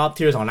played top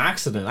tiers on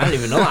accident. I didn't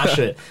even know that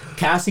shit.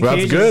 Cassie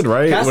Cage. That's good,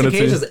 right? Cassie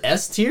Cage is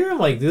S tier. I'm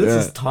like, dude,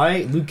 this is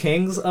tight. Liu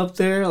Kang's up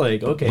there.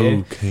 Like, okay.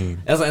 Liu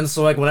Kang. And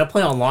so, like, when I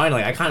play online,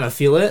 like, I kind of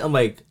feel it. I'm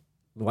like,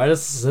 why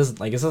does this,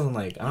 like, it doesn't,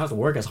 like, I don't have to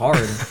work as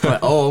hard.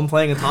 Like, I'm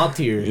playing a top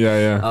tier.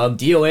 Yeah.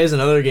 DOA is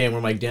another game where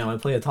I'm like, damn, I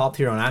play a top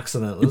tier on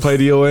accident. You play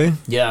DOA?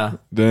 Yeah.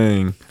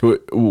 Dang.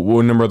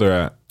 What number they're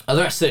at?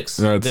 They're at 6.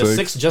 They're at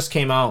 6 just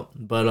came out,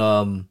 but,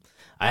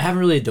 I haven't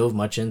really dove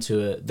much into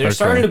it. They're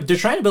trying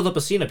to build up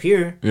a scene up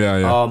here.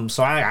 Yeah.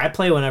 So I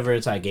play whenever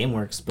it's at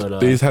GameWorks, but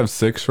these have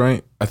 6,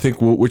 right? I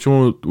think which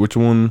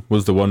one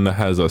was the one that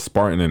has a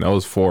Spartan in? That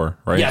was 4,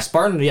 right? Yeah,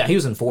 Spartan. Yeah, he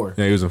was in 4.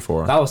 Yeah, he was in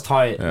 4. That was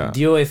tight. Yeah.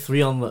 DOA 3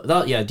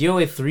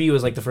 DOA 3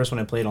 was like the first one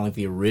I played on like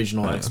the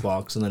original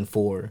Xbox, and then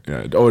 4.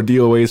 Yeah. Oh,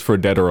 DOA is for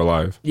Dead or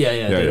Alive.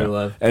 Yeah, Dead or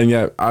Alive.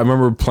 And I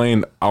remember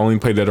I only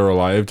played Dead or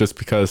Alive just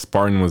because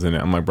Spartan was in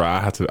it. I'm like, bro, I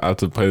have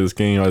to play this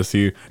game. I have to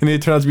see. And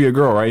it turned out to be a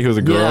girl, right? He was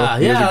a girl. Yeah.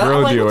 He was a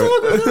girl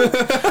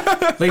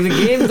DOA. Like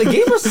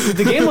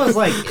the game was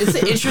like, it's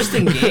an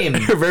interesting game.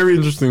 Very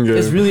interesting game.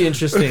 It's really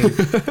interesting.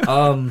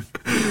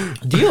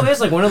 DOA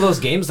is like one of those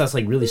games that's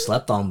like really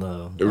slept on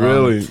though.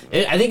 Really?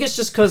 I think it's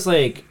just because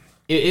like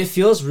it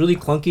feels really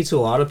clunky to a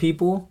lot of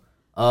people.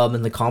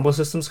 And the combo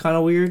system's kind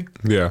of weird.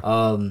 Yeah.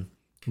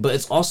 But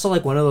it's also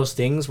like one of those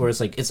things where it's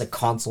like it's a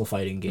console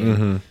fighting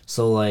game.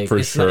 So like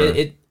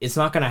it's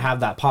not gonna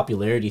have that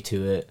popularity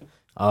to it.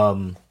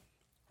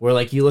 Where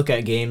like you look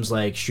at games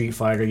like Street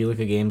Fighter, you look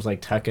at games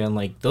like Tekken,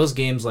 like those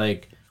games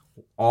like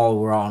all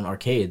were on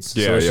arcades.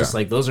 So it's just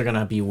like those are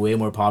gonna be way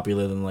more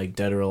popular than like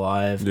Dead or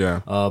Alive.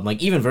 Yeah.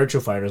 Like even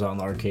Virtua Fighter's out in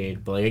the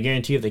arcade, but like I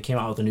guarantee if they came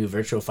out with a new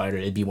Virtua Fighter,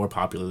 it'd be more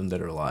popular than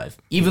Dead or Alive.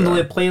 Even though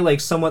they play like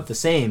somewhat the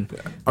same,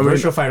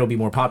 Virtua Fighter will be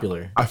more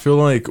popular. I feel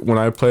like when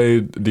I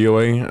played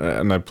DOA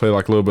and I played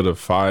like a little bit of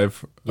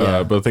 5,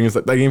 but the thing is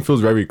that game feels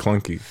very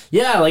clunky.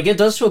 Yeah, like it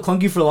does feel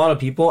clunky for a lot of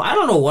people. I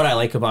don't know what I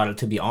like about it,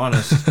 to be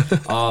honest.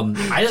 I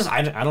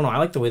don't know. I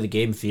like the way the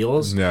game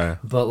feels. Yeah.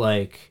 But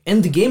like,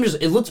 and the game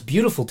it looks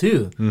beautiful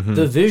too. Mm-hmm.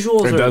 The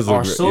visuals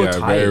are so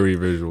tight. Very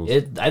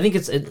visuals. I think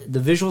the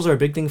visuals are a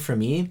big thing for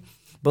me.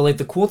 But like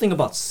the cool thing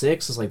about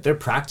 6 is like their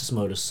practice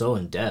mode is so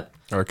in depth.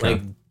 Okay.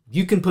 Like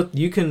you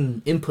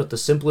can input the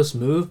simplest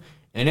move,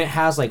 and it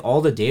has like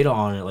all the data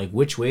on it, like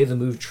which way the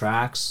move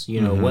tracks, you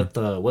know, what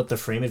the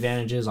frame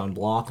advantage is on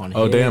block, on hit.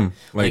 Oh damn!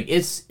 Like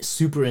it's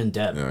super in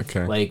depth. Yeah,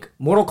 okay. Like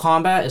Mortal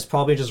Kombat is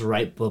probably just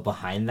right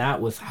behind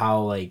that with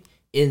how like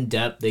in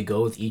depth they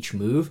go with each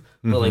move.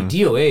 But like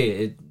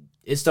DOA,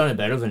 it's done it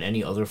better than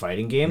any other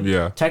fighting game.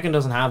 Yeah. Tekken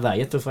doesn't have that.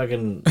 You have to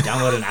fucking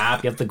download an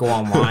app. You have to go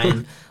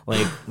online.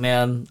 Like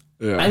man,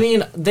 I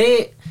mean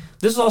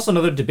this is also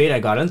another debate I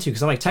got into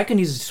because I'm like Tekken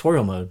needs a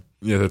tutorial mode.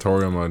 Yeah,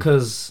 tutorial mode.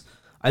 Because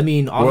I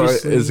mean,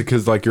 obviously, is it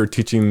because like you're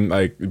teaching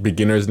like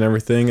beginners and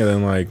everything, and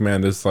then like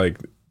man, this like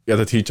you have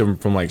to teach them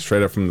from like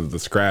straight up from the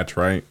scratch,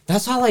 right?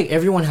 That's how like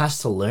everyone has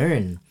to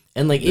learn,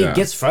 and like it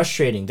gets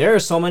frustrating. There are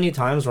so many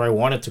times where I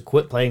wanted to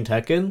quit playing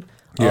Tekken,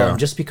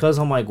 just because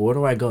I'm like, where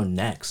do I go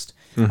next?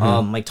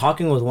 Like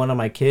talking with one of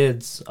my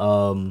kids,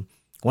 one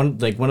of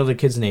the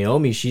kids,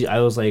 Naomi. I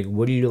was like,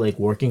 what are you like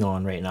working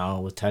on right now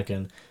with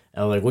Tekken?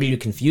 And like, what are you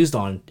confused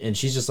on? And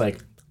she's just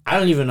like, I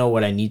don't even know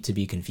what I need to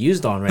be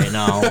confused on right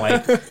now.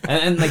 Like,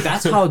 and like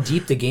that's how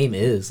deep the game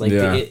is. Like,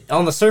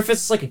 on the surface,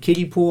 it's like a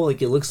kiddie pool.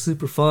 Like, it looks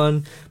super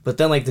fun, but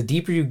then like the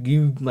deeper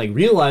you like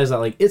realize that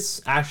like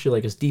it's actually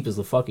like as deep as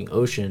the fucking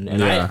ocean.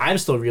 And I'm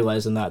still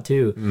realizing that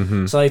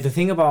too. So like the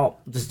thing about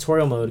the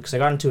tutorial mode, because I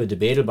got into a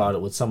debate about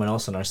it with someone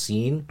else in our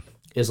scene,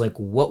 is like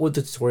what would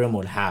the tutorial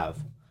mode have?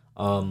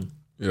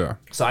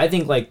 So I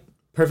think like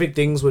perfect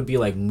things would be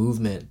like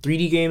movement.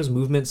 3D games,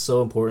 movement's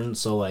so important.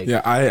 So like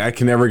I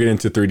can never get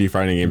into 3D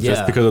fighting games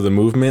just because of the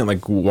movement,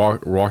 like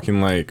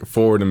walking like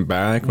forward and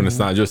back when it's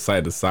not just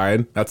side to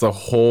side. That's a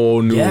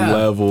whole new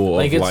level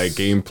of like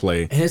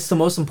gameplay. And it's the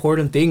most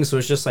important thing. So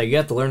it's just like you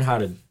have to learn how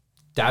to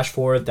dash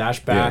forward,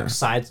 dash back,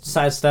 side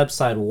step,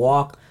 side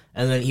walk,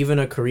 and then even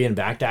a Korean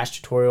backdash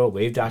tutorial,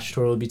 wave dash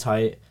tutorial would be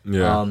tight.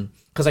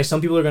 Because like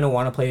some people are gonna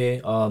want to play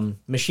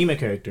Mishima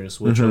characters,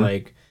 which are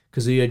like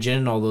Kazuya, Jin,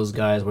 and all those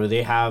guys, where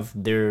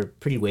they're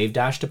pretty wave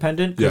dash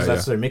dependent because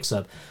that's their mix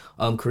up.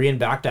 Korean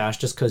backdash,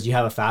 just because you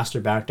have a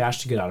faster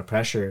backdash to get out of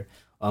pressure.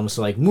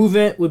 So like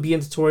movement would be in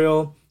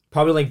tutorial,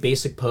 probably like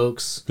basic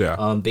pokes,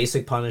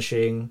 basic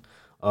punishing,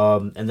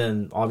 and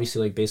then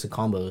obviously like basic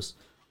combos.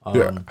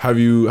 Have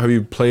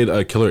you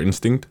played Killer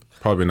Instinct?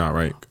 Probably not,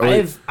 right?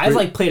 I've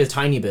like played a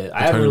tiny bit.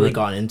 I haven't really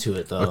gone into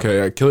it though.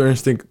 Okay, Killer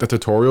Instinct, the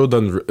tutorial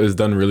is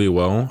done really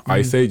well.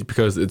 I say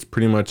because it's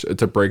pretty much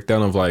a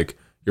breakdown of like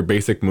your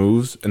basic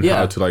moves and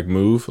how to like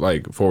move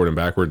like forward and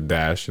backward,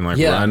 dash and like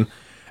run,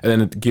 and then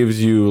it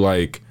gives you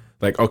like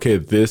okay,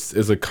 this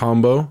is a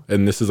combo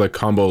and this is a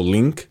combo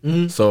link.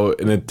 So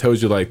and it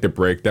tells you like the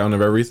breakdown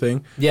of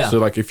everything. So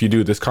like if you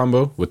do this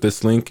combo with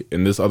this link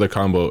and this other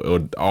combo, it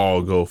would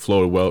all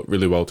flow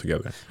really well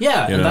together.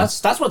 And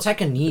that's what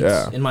Tekken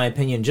needs in my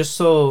opinion. Just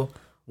so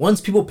once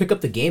people pick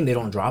up the game, they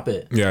don't drop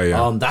it.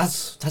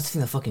 That's the thing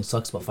that fucking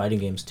sucks about fighting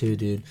games too,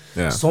 dude.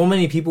 So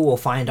many people will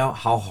find out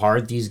how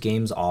hard these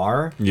games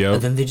are,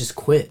 and then they just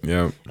quit.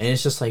 And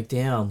it's just like,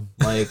 damn,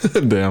 like,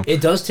 it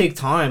does take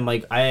time.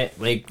 Like I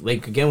like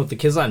again with the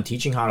kids that I'm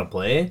teaching how to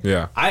play.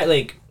 I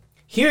like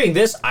hearing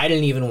this. I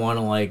didn't even want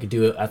to like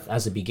do it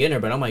as a beginner,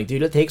 but I'm like,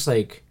 dude, it takes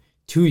like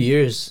 2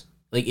 years.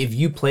 Like if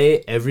you play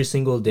it every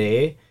single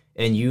day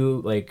and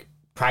you like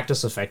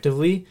practice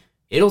effectively,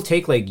 it'll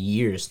take like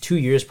years, 2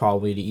 years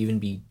probably to even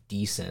be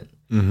decent.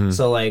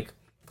 So like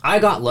I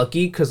got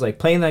lucky because like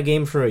playing that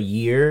game for a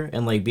year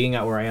and like being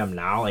at where I am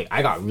now, like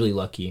I got really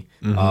lucky.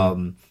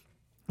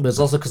 But it's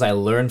also because I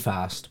learn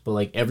fast, but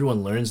like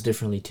everyone learns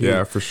differently too.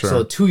 Yeah, for sure.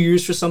 So 2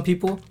 years for some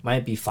people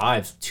might be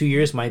 5. 2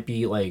 years might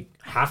be like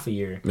half a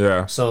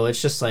year. So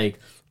it's just like,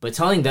 but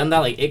telling them that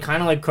like it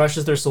kind of like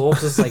crushes their soul.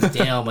 Cause it's like,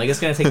 damn, like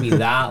it's gonna take me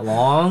that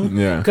long.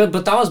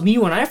 But that was me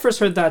when I first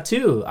heard that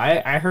too.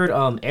 I heard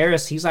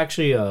Eris. He's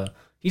actually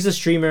he's a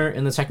streamer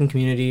in the Tekken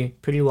community,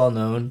 pretty well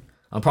known.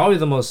 Probably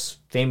the most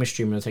famous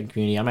streamer in the Tekken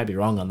community. I might be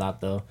wrong on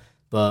that though.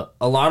 But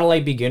a lot of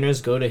like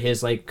beginners go to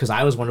his like, cause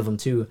I was one of them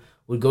too,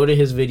 would go to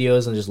his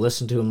videos and just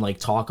listen to him like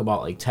talk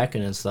about like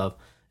Tekken and stuff.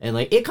 And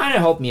like it kind of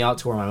helped me out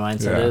to where my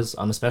mindset is,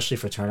 especially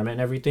for tournament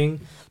and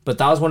everything. But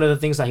that was one of the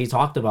things that he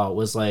talked about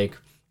was like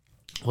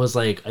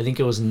I think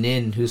it was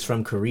Nin, who's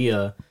from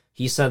Korea.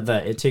 He said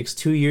that it takes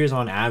 2 years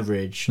on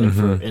average,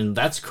 like and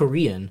that's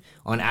Korean,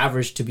 on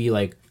average to be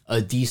like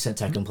a decent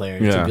Tekken player,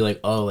 to be like,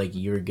 oh, like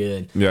you're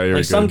good. You're like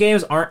good. some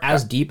games aren't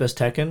as deep as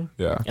Tekken.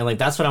 And like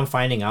that's what I'm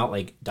finding out,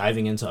 like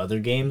diving into other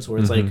games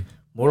where it's like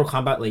Mortal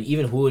Kombat, like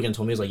even Hooligan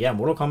told me, he's like, yeah,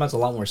 Mortal Kombat's a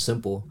lot more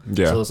simple.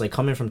 Yeah. So it's like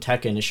coming from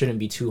Tekken, it shouldn't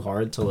be too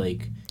hard to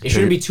like, it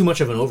shouldn't be too much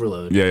of an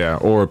overload. Yeah.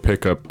 Or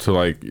pick up to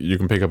like, you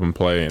can pick up and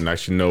play and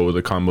actually know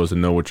the combos and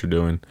know what you're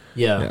doing.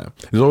 Yeah.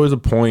 There's always a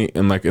point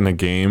in like in a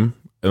game,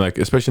 and like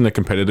especially in a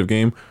competitive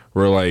game,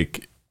 where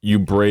like you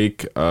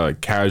break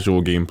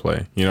casual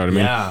gameplay. You know what I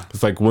mean? Yeah.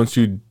 It's like once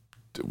you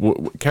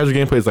casual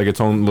gameplay is like its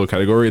own little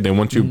category. Then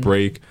once you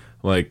break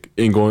like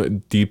in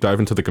going deep dive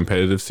into the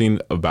competitive scene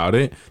about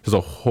it, there's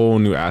a whole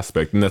new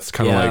aspect, and that's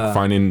kind of like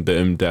finding the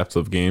in-depth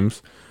of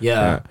games.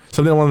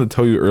 Something I wanted to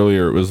tell you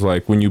earlier was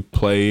like when you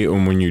play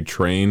and when you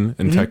train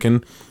in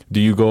Tekken, do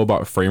you go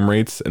about frame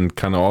rates and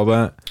kind of all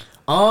that?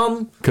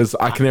 Because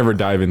I can never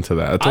dive into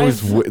that. It's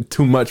always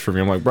too much for me.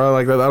 I'm like, bro,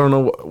 like that. I don't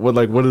know what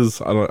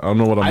is. I don't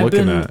know what I'm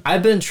looking at.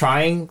 I've been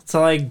trying to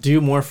like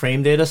do more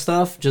frame data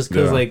stuff just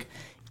because like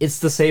it's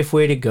the safe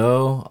way to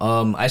go.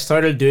 I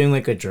started doing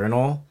like a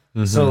journal.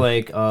 So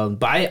like,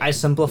 but I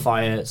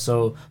simplify it.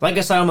 So like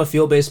I said, I'm a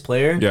field-based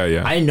player.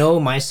 I know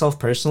myself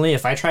personally.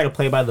 If I try to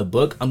play by the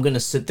book, I'm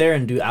gonna sit there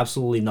and do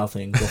absolutely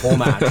nothing the whole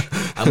match.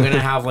 I'm gonna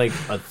have like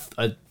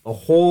a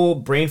whole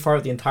brain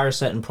fart the entire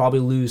set and probably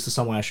lose to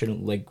someone I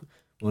shouldn't like.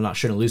 Well, not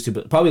shouldn't lose to,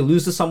 but probably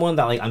lose to someone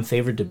that like I'm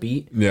favored to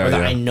beat. Or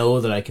that I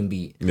know that I can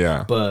beat.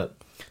 But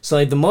so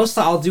like the most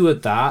that I'll do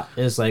with that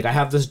is like I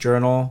have this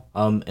journal.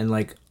 And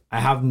like I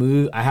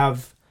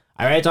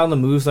write down the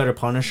moves that are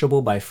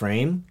punishable by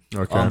frame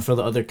for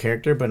the other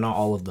character, but not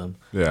all of them.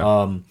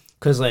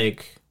 Because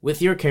like with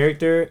your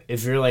character,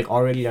 if you're like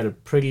already at a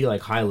pretty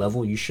like high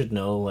level, you should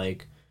know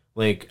like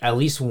at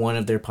least one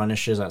of their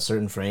punishes at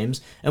certain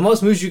frames. And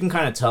most moves you can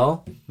kind of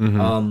tell.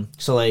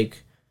 So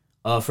like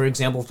for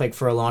example, like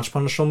for a launch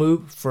punishable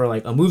move, for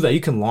like a move that you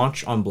can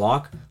launch on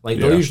block, like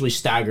they'll usually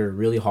stagger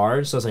really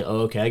hard. So it's like,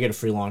 oh, okay, I get a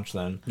free launch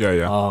then.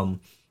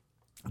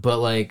 But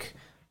like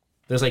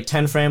there's like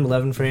 10 frame,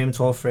 11 frame,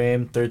 12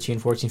 frame, 13,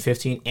 14,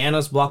 15.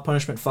 Anna's block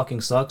punishment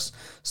fucking sucks.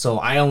 So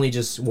I only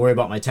just worry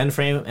about my 10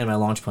 frame and my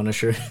launch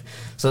punisher.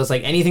 So it's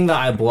like anything that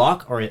I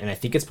block and I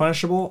think it's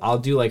punishable, I'll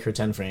do like her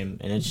 10 frame.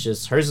 And it's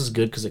just, hers is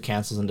good because it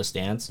cancels into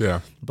stance.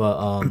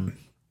 But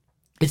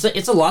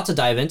it's a lot to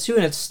dive into,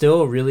 and it's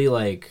still really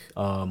like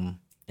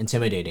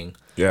intimidating.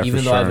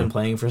 Even though I've been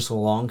playing for so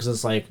long, because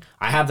it's like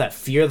I have that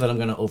fear that I'm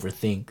gonna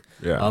overthink.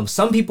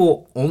 Some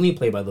people only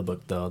play by the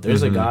book though.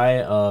 There's a guy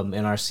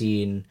in our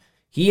scene.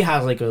 He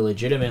has like a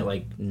legitimate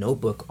like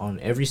notebook on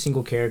every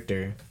single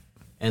character,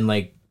 and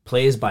like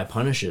plays by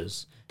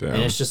punishes.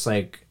 And it's just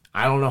like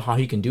I don't know how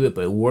he can do it,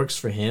 but it works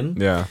for him.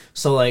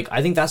 So like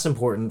I think that's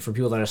important for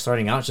people that are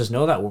starting out. Just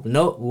know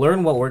that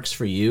learn what works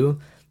for you.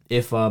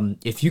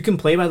 If you can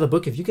play by the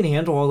book, if you can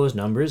handle all those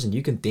numbers and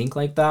you can think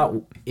like that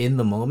in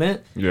the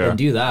moment, then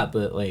do that.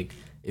 But like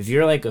if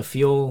you're like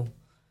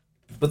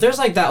but there's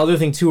like that other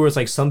thing too, where it's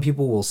like some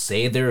people will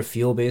say they're a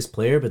feel-based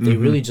player, but they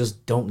really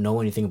just don't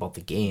know anything about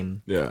the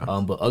game.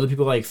 But other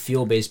people are like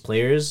feel-based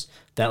players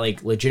that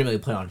like legitimately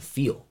play on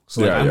feel.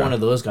 So like I'm one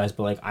of those guys,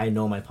 but like I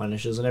know my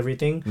punishes and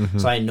everything,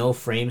 so I know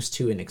frames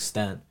to an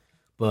extent.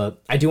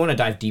 But I do want to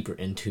dive deeper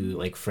into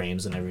like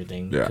frames and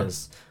everything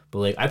because. But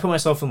like I put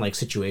myself in like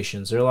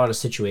situations. There are a lot of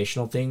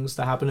situational things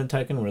that happen in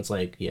Tekken where it's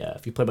like,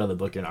 if you play by the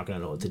book, you're not gonna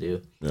know what to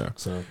do.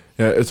 So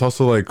it's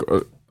also like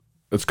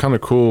it's kind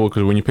of cool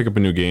because when you pick up a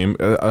new game,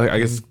 I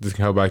guess this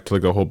can go back to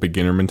like the whole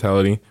beginner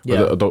mentality.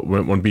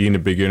 When being a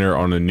beginner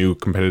on a new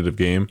competitive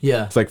game,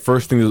 it's like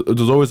first thing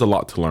there's always a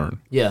lot to learn.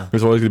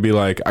 There's always gonna be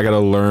like I gotta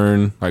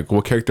learn like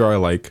what character I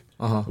like,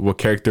 what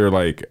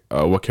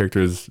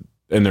characters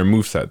and their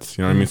movesets,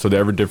 you know what I mean? So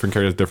every different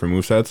character has different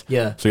movesets.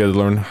 So you have to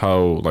learn how,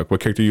 like, what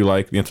character you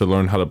like. You have to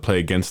learn how to play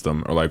against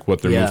them or, like,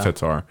 what their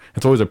movesets are.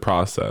 It's always a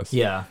process.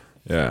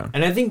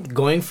 And I think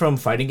going from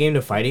fighting game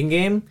to fighting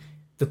game,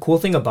 the cool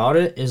thing about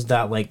it is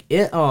that, like,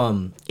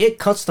 it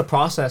cuts the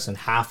process in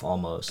half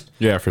almost.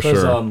 For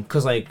sure.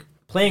 Because, like,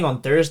 playing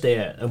on Thursday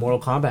at a Mortal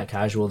Kombat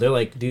casual, they're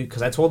like, dude,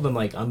 because I told them,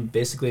 like, I'm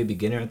basically a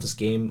beginner at this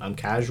game. I'm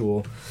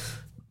casual.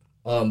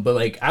 But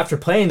like after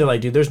playing, they're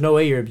like, dude, there's no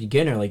way you're a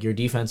beginner. Like your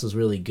defense is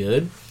really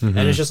good, and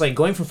it's just like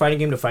going from fighting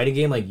game to fighting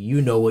game. Like you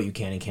know what you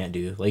can and can't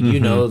do. Like you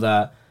know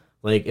that.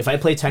 Like if I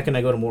play Tekken,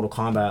 I go to Mortal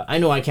Kombat. I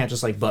know I can't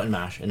just like button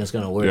mash and it's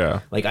gonna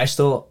work. Like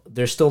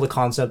there's still the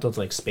concept of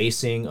like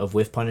spacing, of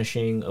whiff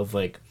punishing, of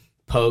like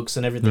pokes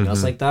and everything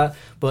else like that.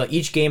 But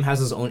each game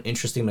has its own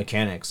interesting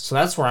mechanics. So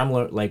that's where I'm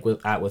like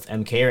with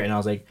MK, and I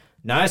was like,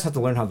 now I just have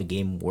to learn how the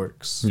game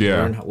works.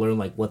 Learn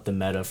like what the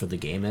meta for the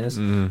game is.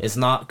 It's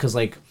not because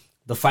like.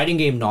 The fighting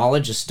game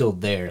knowledge is still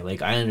there.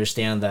 Like, I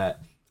understand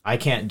that I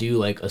can't do,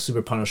 like, a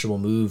super punishable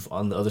move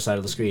on the other side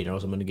of the screen or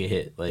else I'm going to get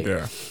hit. Like,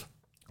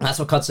 that's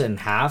what cuts it in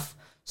half.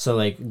 So,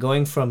 like,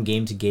 going from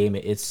game to game,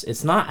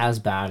 it's not as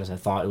bad as I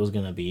thought it was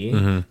going to be.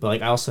 But,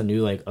 like, I also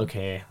knew, like,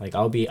 okay, like,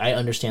 I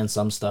understand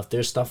some stuff.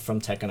 There's stuff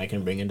from Tekken I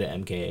can bring into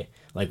MK,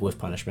 like, with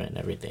punishment and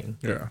everything.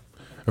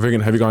 Have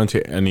you gone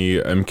to any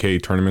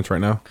MK tournaments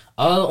right now?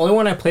 The only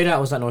one I played at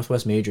was at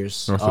Northwest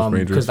Majors.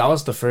 Because that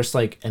was the first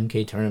like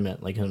MK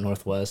tournament like in the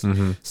Northwest.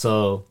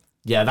 So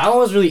Yeah, that one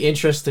was really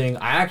interesting.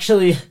 I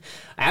actually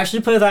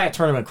played that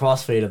tournament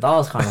crossfaded. That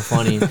was kind of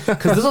funny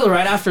because this was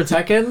right after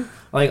Tekken.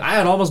 Like, I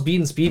had almost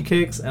beaten Speed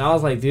Kicks, and I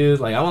was like, dude,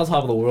 like, I'm on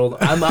top of the world.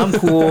 I'm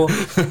cool.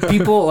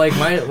 People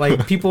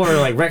people are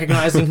like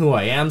recognizing who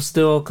I am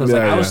still, because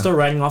I was still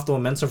riding off the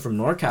momentum from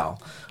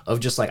NorCal of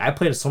just like, I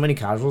played so many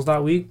casuals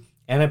that week,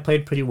 and I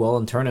played pretty well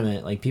in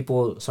tournament. Like,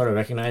 people started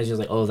recognizing,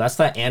 like, oh, that's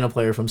that Anna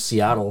player from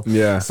Seattle.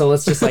 Yeah. So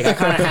it's just like, I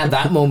kind of had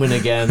that moment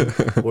again,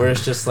 where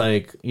it's just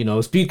like, you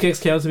know, Speed Kicks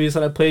came up to me and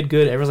said I played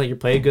good. Everyone's like, you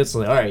played good. So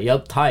like, all right,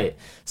 yep, tight.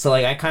 So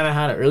like, I kind of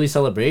had an early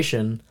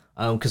celebration.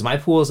 Because my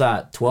pool is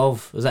at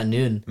 12, it was at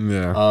noon.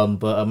 Yeah.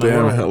 But my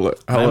hella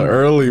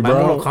early, bro. My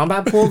Mortal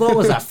Kombat pool though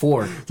was at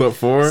 4. So at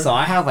 4? So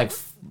I had like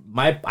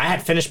I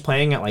had finished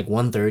playing at like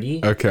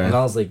 1:30. Okay. And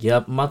I was like,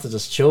 yep, I'm about to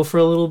just chill for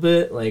a little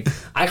bit. Like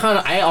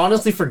I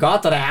honestly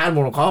forgot that I had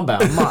Mortal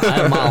Kombat.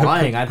 I'm not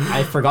lying.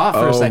 I forgot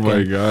for a second. Oh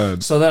my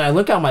god. So then I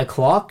look at my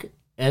clock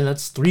and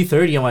it's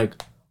 3:30. I'm like,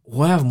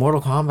 well, I have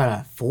Mortal Kombat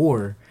at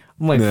 4.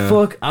 I'm like,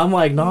 fuck. I'm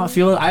like, not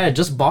feeling. I had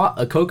just bought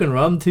a Coke and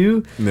rum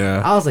too.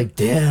 Yeah. I was like,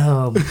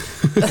 damn.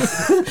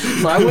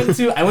 So I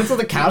went to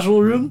the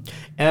casual room,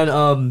 and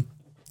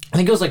I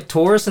think it was like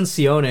Taurus and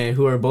Sione,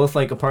 who are both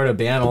like a part of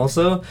band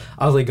also.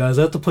 I was like, guys,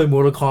 I have to play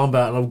Mortal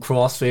Kombat, and I'm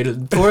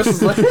crossfaded. Taurus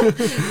is like,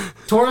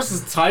 Taurus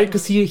is tight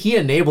because he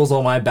enables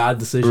all my bad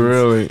decisions.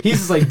 Really? He's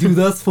just like, dude,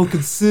 that's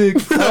fucking sick.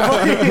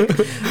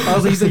 I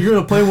was like, he said, you're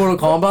gonna play Mortal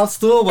Kombat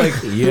still? I'm like,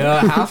 yeah,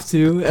 I have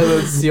to. And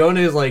then Sione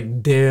is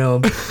like,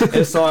 damn.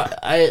 And so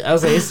I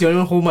was like, hey,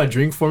 Sione, hold my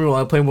drink for me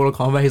while I play Mortal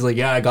Kombat. He's like,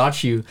 yeah, I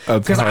got you.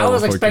 Because I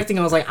was expecting,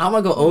 I was like, I'm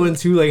gonna go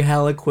 0-2 like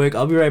hella quick.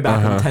 I'll be right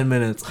back in 10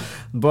 minutes.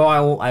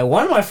 Bro, I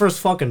won my first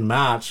fucking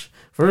match,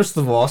 first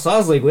of all. So I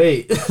was like,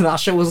 wait, that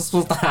shit wasn't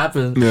supposed to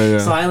happen. Yeah.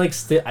 So I like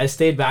I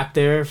stayed back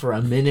there for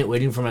a minute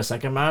waiting for my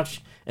second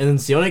match. And then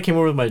Sione came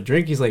over with my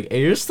drink. He's like,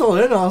 hey, you're still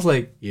in? I was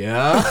like,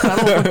 yeah. I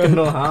don't fucking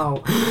know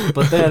how.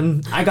 But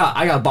then I got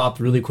bopped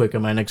really quick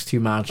in my next 2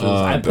 matches.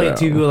 I played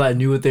 2 people that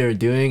knew what they were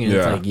doing, and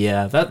it's like,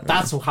 yeah,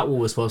 that's what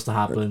was supposed to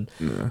happen.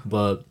 Yeah.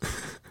 But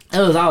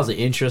that was an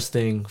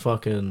interesting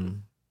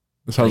fucking...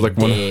 It sounds like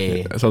one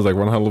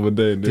hell of a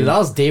day, dude. Dude, that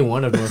was day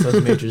 1 of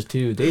Northwest Majors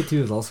too. Day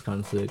 2 is also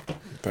kind of sick.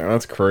 Damn,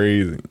 that's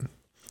crazy.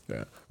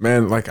 Yeah,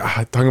 man. Like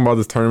talking about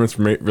this tournament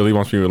really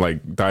wants me to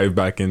like dive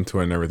back into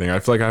it and everything. I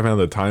feel like I haven't had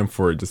the time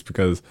for it just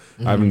because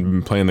I haven't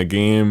been playing the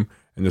game,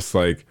 and just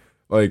like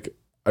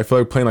I feel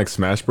like playing like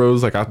Smash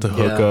Bros. Like I have to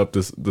hook up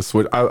the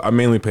Switch. I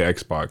mainly play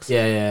Xbox.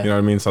 Yeah. You know what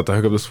I mean? So I have to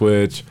hook up the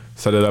Switch,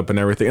 set it up and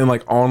everything. And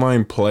like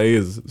online play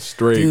is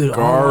straight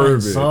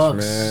garbage,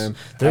 man.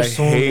 I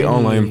hate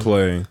online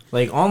play.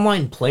 Like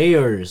online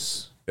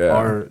players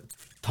are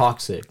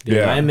toxic, dude.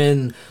 Yeah. I'm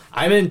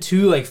in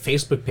 2 like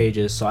Facebook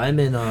pages. So I'm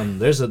in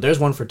there's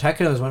one for Tekken,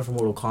 there's one for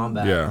Mortal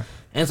Kombat. Yeah.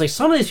 And it's like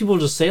some of these people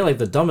just say like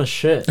the dumbest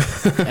shit.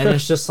 And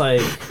it's just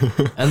like,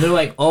 and they're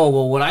like, oh,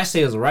 well, what I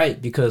say is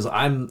right because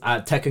I'm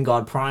at Tekken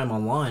God Prime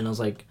online. I was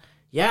like,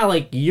 yeah,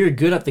 like you're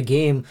good at the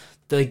game.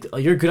 Like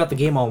you're good at the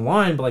game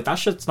online, but like that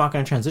shit's not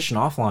going to transition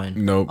offline.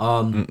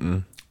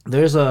 Nope.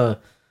 There's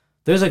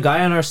a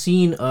guy on our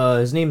scene,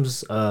 his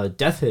name's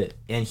Death Hit,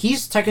 and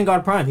he's Tekken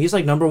God Prime. He's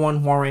like #1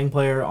 Hwoarang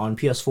player on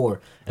PS4.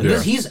 And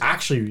he's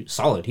actually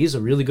solid. He's a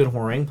really good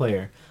Hwoarang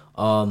player.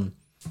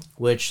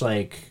 Which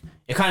like...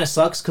 It kind of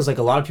sucks because like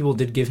a lot of people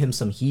did give him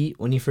some heat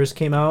when he first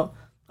came out,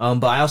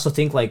 but I also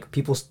think like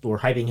people were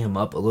hyping him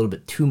up a little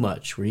bit too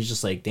much. Where he's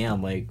just like,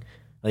 damn, like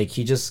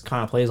he just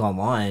kind of plays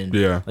online.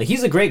 Yeah, like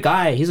he's a great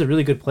guy. He's a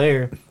really good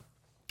player,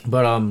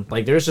 but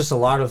like there's just a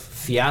lot of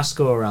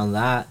fiasco around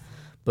that.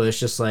 But it's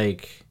just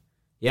like,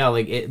 yeah,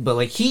 like it. But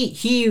like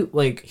he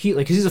like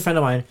because he's a friend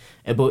of mine,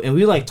 and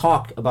we like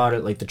talk about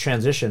it like the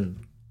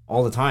transition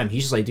all the time.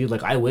 He's just like, dude,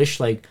 like I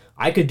wish like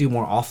I could do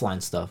more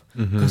offline stuff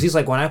because he's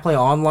like, when I play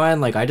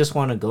online, like I just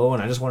want to go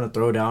and I just want to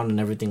throw down and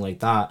everything like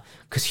that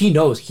because he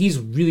knows he's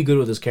really good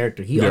with his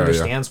character. He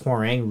understands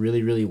Hwoarang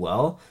really, really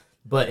well,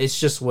 but it's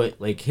just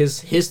what like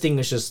his thing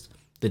is just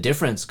the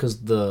difference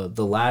because the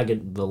lag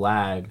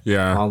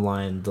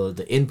online,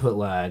 the input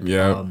lag,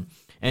 and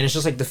it's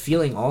just like the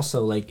feeling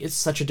also like it's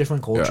such a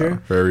different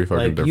culture. Very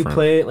fucking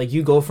different.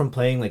 You go from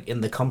playing like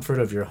in the comfort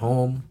of your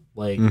home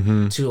like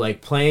to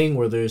like playing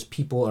where there's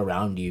people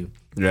around you.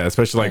 Yeah,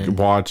 especially like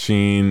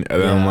watching,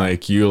 and then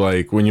like you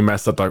like when you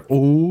mess up, like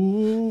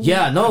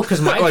yeah, no,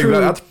 because my like, crew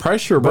that's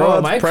pressure, bro.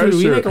 My crew,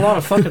 we make a lot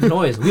of fucking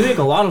noise.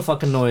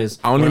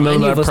 I don't even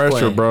know that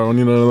pressure, bro. I don't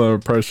even know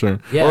that pressure.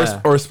 Yeah,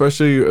 or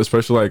especially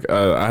like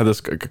I had this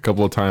a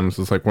couple of times.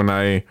 It's like when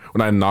I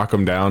knock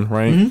them down,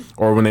 right,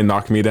 or when they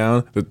knock me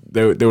down,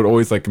 they would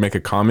always like make a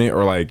comment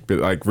or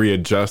like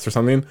readjust or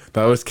something.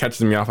 That always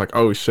catches me off. Like,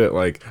 oh shit,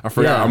 like I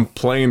forgot I'm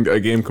playing a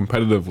game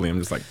competitively. I'm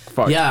just like,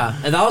 fuck. Yeah,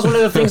 and that was one of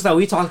the things that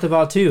we talked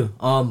about too.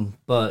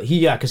 But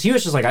because he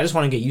was just like, I just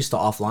want to get used to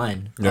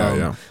offline.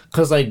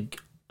 Because like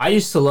I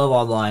used to love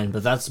online,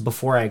 but that's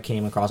before I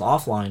came across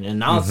offline, and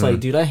now it's like,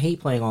 dude, I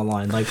hate playing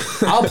online. Like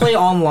I'll play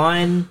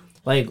online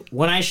like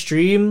when I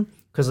stream,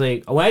 because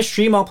like when I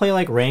stream I'll play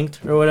like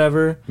ranked or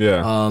whatever.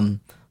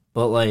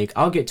 But like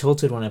I'll get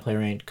tilted when I play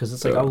ranked because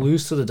it's like I'll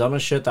lose to the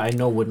dumbest shit that I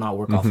know would not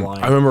work offline.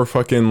 I remember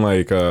fucking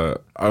like I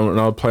don't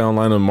know, play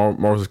online on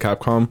Marvel vs.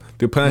 Capcom.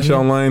 Dude, playing that shit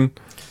online,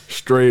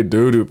 straight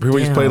dude. People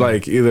just play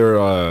like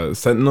either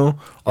Sentinel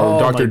or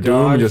Doctor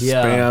Doom, just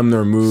spam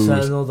their moves.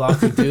 Sentinel,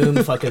 Doctor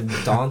Doom, fucking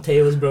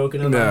Dante was broken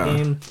in that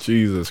game.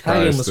 Jesus Christ,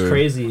 that game was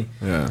crazy.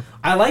 Yeah,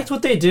 I liked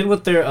what they did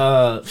with their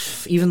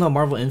even though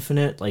Marvel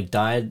Infinite like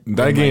died.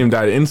 That game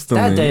died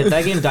instantly.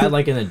 That game died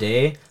like in a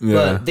day.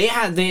 Yeah.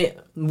 But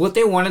what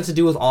they wanted to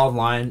do with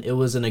online, it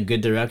was in a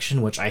good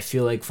direction, which I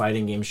feel like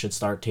fighting games should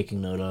start taking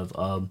note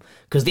of.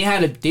 Because they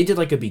did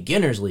like a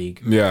beginners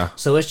league. Yeah.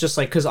 So it's just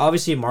like, because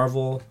obviously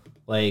Marvel,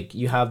 like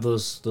you have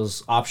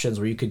those options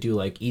where you could do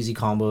like easy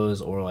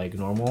combos or like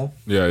normal.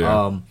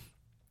 Yeah.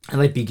 And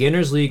like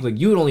beginners league, like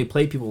you would only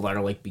play people that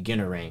are like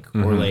beginner rank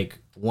or like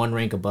one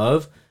rank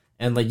above.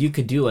 And like you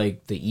could do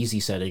like the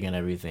easy setting and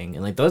everything,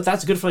 and like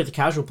that's good for like the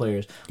casual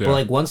players. Yeah. But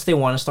like once they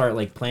want to start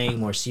like playing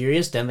more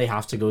serious, then they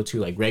have to go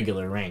to like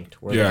regular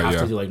ranked, where they have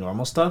to do like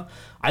normal stuff.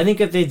 I think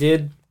if they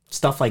did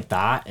stuff like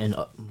that in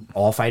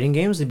all fighting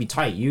games, it'd be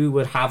tight. You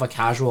would have a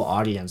casual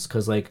audience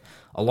because like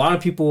a lot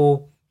of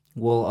people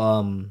will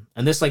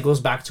and this like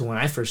goes back to when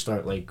I first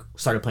started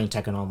playing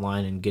Tekken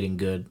Online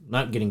and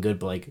not getting good,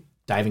 but like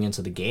diving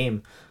into the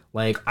game.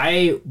 Like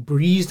I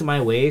breezed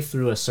my way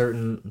through it's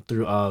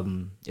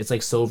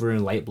like silver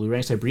and light blue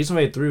ranks. I breezed my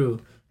way through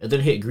and then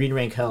hit green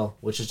rank hell,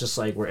 which is just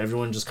like where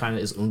everyone just kind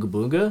of is Oonga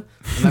Boonga,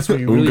 and that's where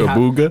you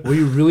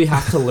really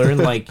have to learn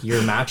like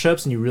your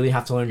matchups and you really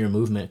have to learn your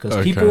movement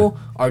because people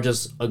are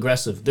just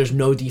aggressive. There's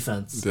no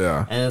defense.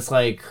 Yeah, and it's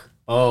like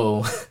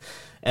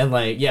and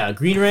like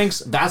green ranks.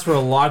 That's where a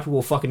lot of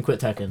people fucking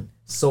quit Tekken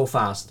so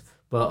fast,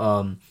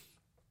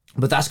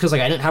 But that's because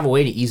like I didn't have a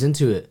way to ease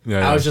into it.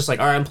 I was just like,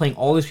 all right, I'm playing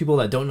all these people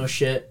that don't know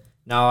shit.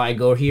 Now I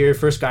go here,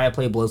 first guy I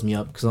play blows me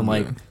up because I'm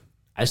like,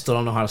 I still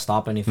don't know how to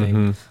stop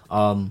anything.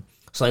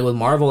 So like with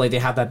Marvel, like they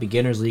have that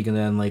beginners league, and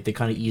then like they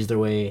kind of ease their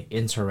way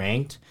into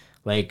ranked.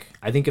 Like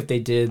I think if they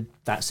did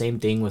that same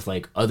thing with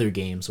like other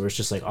games, where it's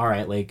just like, all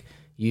right, like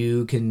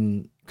you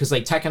can, because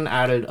like Tekken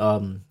added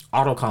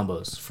auto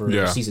combos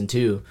for season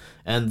 2,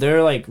 and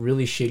they're like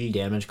really shitty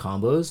damage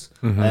combos,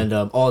 and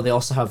they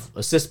also have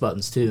assist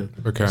buttons too.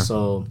 Okay,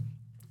 so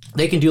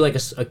they can do like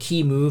a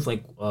key move,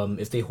 like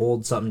if they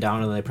hold something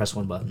down and then they press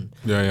one button.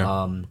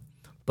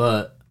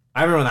 But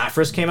I remember when that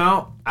first came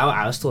out,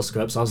 I was still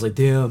script, so I was like,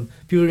 damn,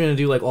 people are gonna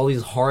do like all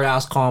these hard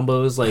ass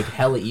combos like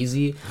hella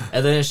easy,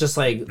 and then it's just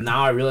like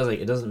now I realize like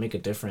it doesn't make a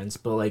difference.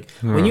 But like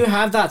when you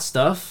have that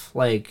stuff,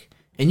 like,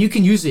 and you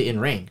can use it in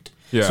ranked.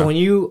 Yeah. So when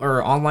you are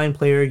an online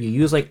player, you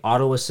use like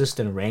auto assist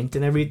and ranked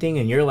and everything,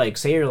 and you're like,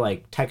 say you're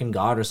like Tekken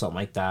God or something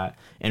like that,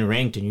 and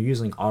ranked, and you're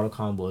using auto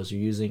combos,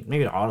 you're using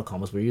maybe not auto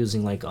combos, but you're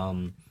using like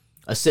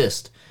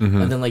assist,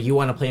 and then like you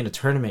want to play in a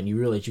tournament, and you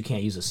realize you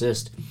can't use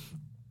assist.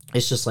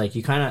 It's just like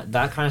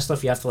that kind of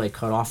stuff you have to like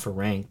cut off for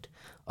ranked,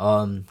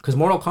 because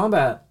Mortal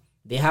Kombat,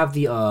 they have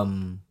the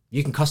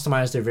you can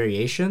customize their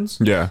variations.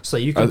 Yeah. So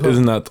you can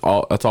isn't that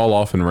all? That's all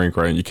off in rank,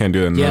 right? You can't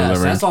do it in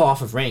so that's all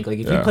off of rank. Like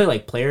if you play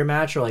like player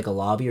match or like a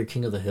lobby or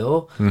King of the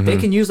Hill, they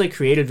can use like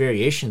creative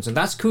variations, and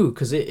that's cool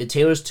because it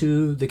tailors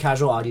to the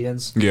casual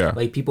audience. Yeah.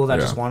 Like people that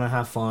just want to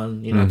have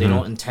fun. You know, they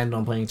don't intend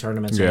on playing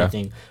tournaments or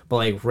anything. But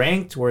like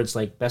ranked, where it's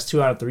like best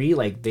 2 out of 3,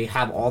 like they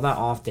have all that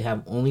off. They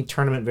have only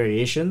tournament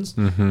variations,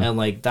 and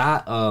like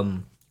that.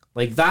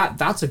 Like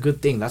that's a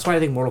good thing. That's why I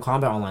think Mortal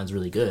Kombat Online is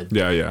really good.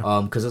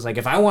 Yeah. Because it's like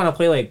if I want to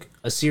play like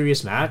a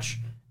serious match,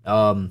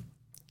 or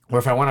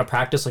if I want to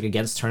practice like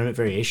against tournament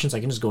variations, I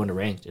can just go into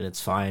ranked and it's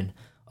fine.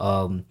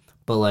 But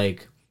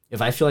like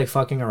if I feel like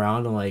fucking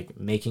around and like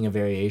making a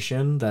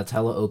variation that's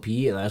hella OP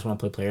and I just want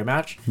to play player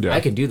match, I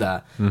can do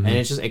that. And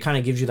it's just it kind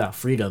of gives you that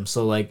freedom.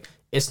 So like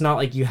it's not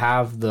like you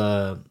have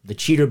the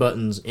cheater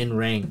buttons in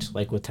ranked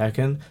like with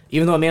Tekken,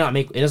 even though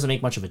it doesn't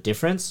make much of a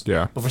difference.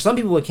 Yeah. But for some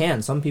people it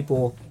can. Some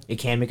people it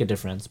can make a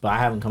difference, but I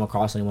haven't come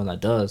across anyone that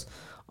does.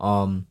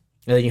 And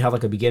then you have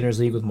like a beginners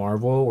league with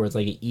Marvel, where it's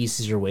like it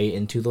eases your way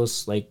into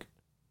those like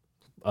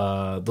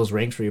those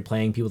ranks where you're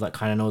playing people that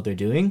kind of know what they're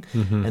doing.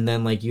 And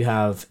then like you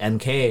have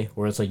MK,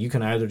 where it's like you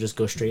can either just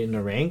go straight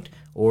into ranked,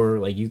 or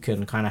like you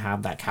can kind of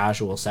have that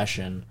casual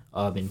session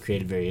in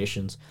creative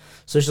variations.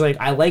 So it's just like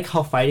I like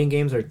how fighting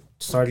games are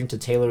starting to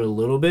tailor a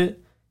little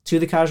bit to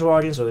the casual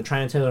audience, or they're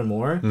trying to tailor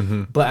more,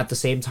 but at the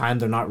same time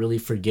they're not really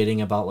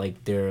forgetting about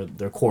like their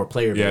core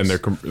player base.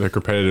 And their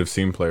competitive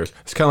scene players.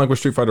 It's kind of like what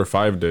Street Fighter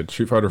 5 did.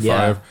 Street Fighter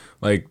 5,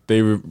 like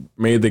they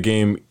made the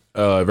game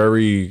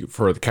very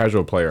for the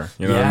casual player,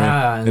 you know what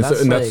I mean?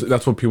 And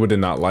that's what people did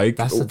not like.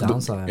 That's the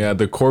downside.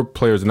 The core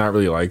players did not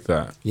really like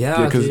that.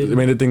 Because it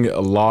made the thing a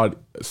lot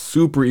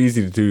super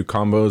easy to do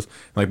combos,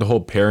 like the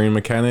whole parrying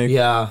mechanic. You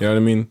know what I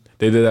mean?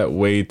 They did that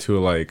way too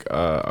like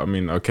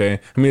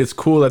it's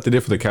cool that they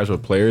did for the casual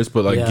players,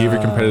 but like give your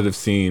competitive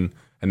scene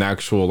an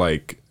actual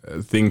like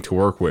thing to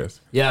work with.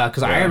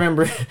 Because I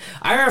remember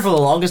for the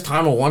longest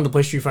time I wanted to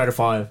play Street Fighter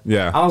 5.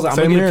 I was like,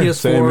 I'm gonna get a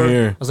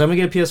PS4. I was like, I'm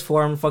gonna get a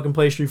PS4, I'm gonna fucking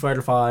play Street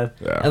Fighter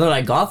 5. And then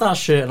I got that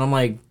shit and I'm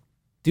like,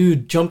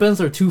 dude,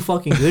 jump-ins are too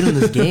fucking good in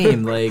this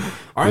game. Like,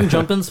 aren't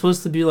jump-ins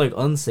supposed to be, like,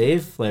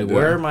 unsafe? Like,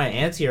 where are my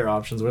anti-air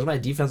options? Where's my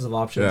defensive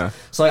options? Yeah.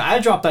 So, like, I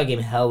dropped that game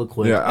hella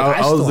quick. Yeah,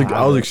 like,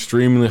 I was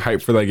extremely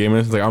hyped for that game.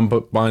 It's like, I'm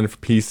buying it for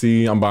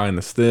PC, I'm buying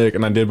a stick,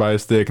 and I did buy a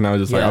stick, and I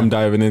was just like, I'm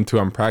diving into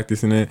it, I'm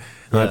practicing it.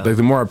 And like,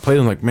 the more I played,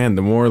 I'm like, man,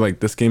 the more, like,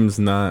 this game is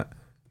not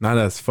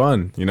as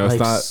fun. You know, like,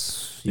 it's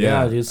not...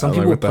 Yeah, dude. Some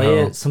people play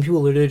it. Some people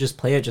literally just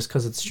play it just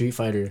because it's Street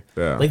Fighter.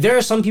 Yeah. Like there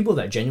are some people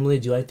that genuinely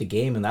do like the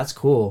game, and that's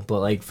cool. But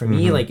like for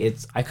me, like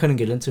I couldn't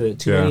get into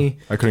it.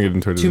 I couldn't get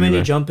into it. Too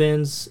many jump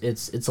ins.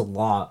 It's a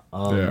lot.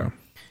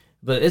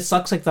 But it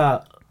sucks like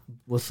that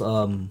with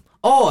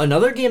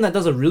another game that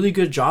does a really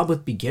good job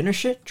with beginner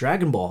shit.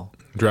 Dragon Ball.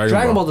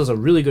 Dragon Ball does a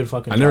really good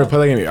fucking. I never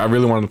played that game. I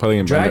really wanted to play the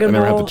game. Dragon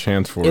Ball, I never had the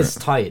chance for it. It's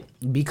tight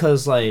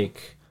because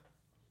like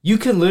you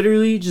can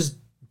literally just.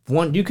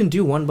 You can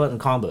do one button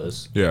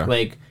combos. Yeah.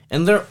 Like,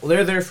 and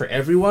they're there for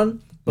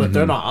everyone, but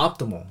they're not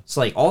optimal. It's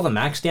like all the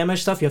max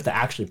damage stuff you have to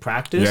actually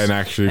practice. Yeah, and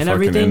actually fucking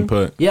everything.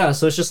 Input. Yeah,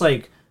 so it's just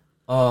like,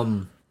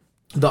 the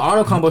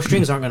auto combo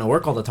strings aren't gonna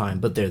work all the time,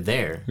 but they're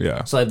there.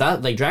 Yeah. So like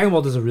that, like Dragon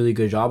Ball does a really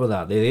good job of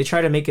that. They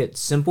try to make it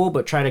simple,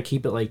 but try to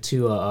keep it like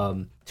to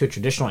a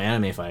traditional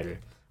anime fighter.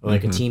 Or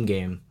like a team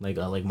game, like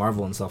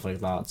Marvel and stuff like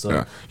that.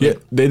 So yeah,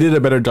 they did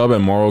a better job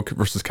at Marvel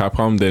vs.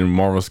 Capcom than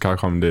Marvel vs.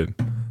 Capcom did.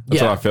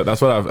 That's what I feel.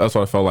 That's what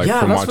I felt like. Yeah,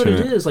 from that's watching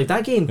what it is. Like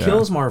that game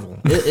kills Marvel.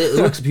 It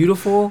looks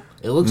beautiful.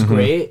 It looks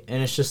great,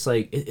 and it's just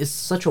like it's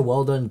such a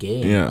well done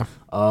game. Yeah.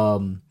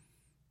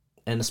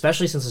 And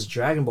especially since it's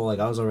Dragon Ball, like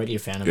I was already a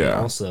fan of it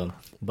also.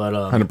 But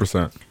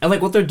 100%. And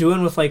like what they're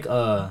doing with like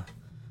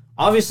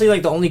obviously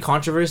like the only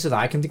controversy that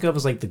I can think of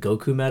is like the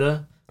Goku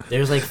meta.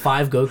 There's like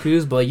 5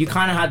 Gokus, but you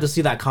kind of had to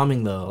see that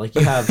coming though. Like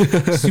you have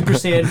Super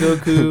Saiyan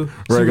Goku,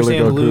 Super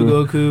Saiyan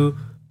Blue Goku.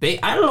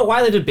 I don't know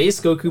why they did base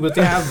Goku, but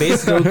they have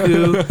base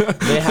Goku.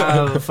 They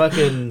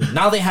have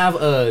now they have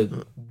a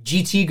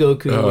GT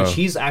Goku, which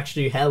he's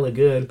actually hella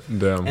good.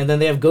 Damn. And then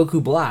they have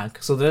Goku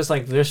Black. So there's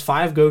 5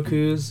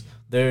 Gokus.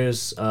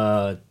 There's 2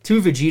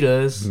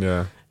 Vegetas.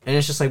 Yeah. And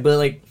it's just like, but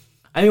like,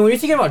 I mean, when you're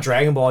thinking about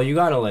Dragon Ball, you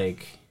gotta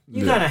like.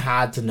 You kind of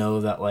had to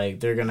know that like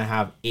they're gonna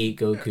have 8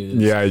 Gokus.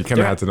 Yeah, you kind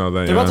of had to know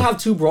that. They're about to have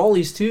 2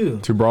 Brolys too.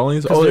 2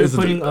 Brolys? Oh, they're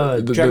putting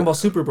Dragon Ball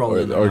Super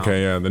Broly.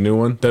 Okay, yeah, the new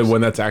one, the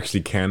one that's actually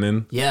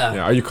canon. Yeah.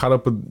 Are you caught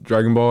up with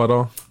Dragon Ball at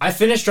all? I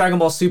finished Dragon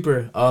Ball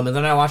Super, and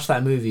then I watched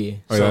that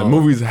movie. Oh, yeah, the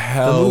movie's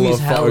hella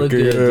fucking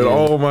good.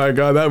 Oh my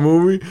god, that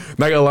movie!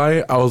 Not gonna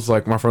lie, I was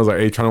like, my friend was like,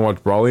 "Hey, trying to watch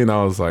Broly," and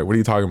I was like, "What are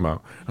you talking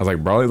about?" I was like,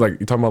 "Broly, like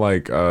you talking about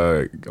like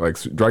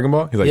Dragon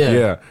Ball?" He's like,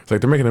 "Yeah." It's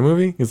like they're making a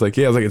movie. He's like,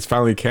 "Yeah." I was like, "It's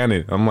finally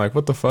canon." I'm like,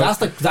 "What the fuck?" That's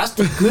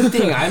the good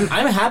thing.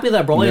 I'm happy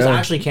that Broly is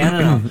actually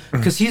canon now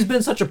because he's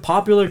been such a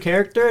popular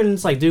character, and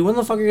it's like, dude, when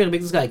the fuck are you gonna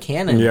make this guy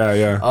canon?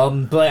 Yeah.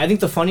 But I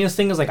think the funniest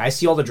thing is like I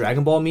see all the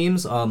Dragon Ball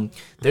memes.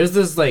 There's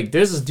this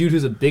dude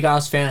who's a big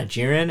ass fan of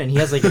Jiren, and he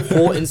has like a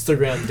whole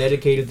Instagram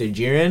dedicated to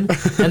Jiren.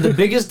 And the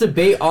biggest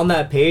debate on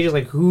that page is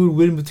like who would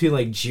win between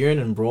like Jiren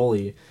and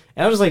Broly.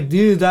 And I was like,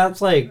 dude,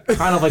 that's like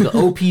kind of like an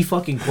OP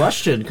fucking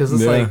question because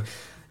it's like.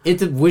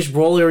 Which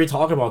Broly are we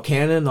talking about?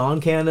 Canon,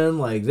 non-canon?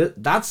 Like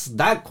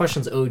that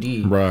question's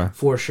OD, bruh,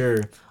 for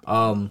sure.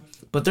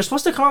 But they're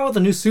supposed to come out with a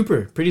new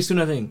Super pretty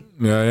soon, I think.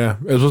 Yeah.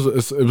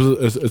 It's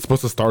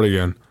supposed to start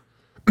again.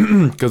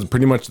 Because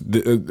pretty much,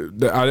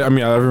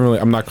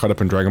 I'm not caught up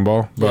in Dragon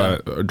Ball,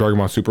 but Dragon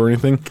Ball Super or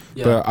anything.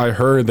 Yeah. But I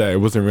heard that it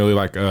wasn't really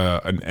like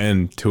an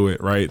end to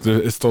it, right?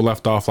 It's still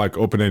left off like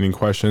open-ending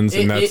questions,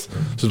 and that's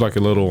just like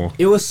a little.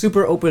 It was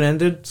super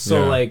open-ended,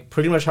 so like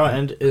pretty much how it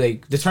ended,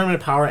 like the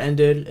tournament power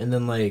ended, and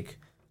then like,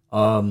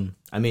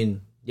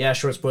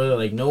 short spoiler,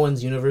 like no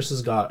one's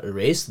universes got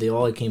erased; they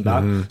all like came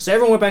back, so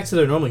everyone went back to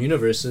their normal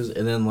universes,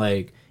 and then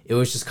like. It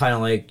was just kind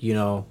of like, you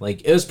know,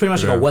 like it was pretty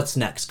much like a what's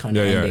next kind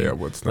of ending. Yeah,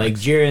 what's next. Like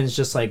Jiren's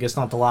just like, it's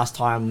not the last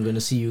time I'm going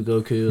to see you,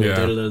 Goku.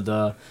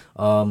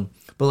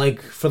 But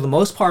like for the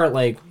most part,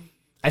 like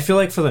I feel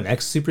like for the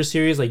next Super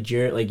Series, like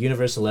Jiren, like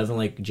Universe 11,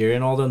 like Jiren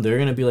and all them, they're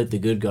going to be like the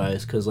good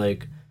guys. Because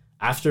like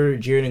after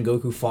Jiren and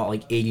Goku fought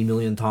like 80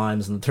 million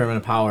times in the Tournament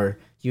of Power,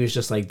 he was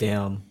just like,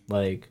 damn,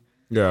 like.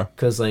 Yeah.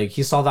 Because like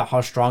he saw that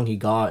how strong he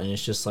got, and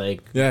it's just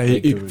like. Yeah,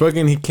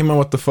 he came out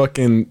with the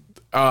fucking.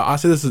 I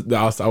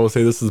will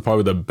say this is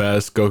probably the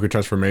best Goku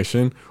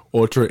transformation,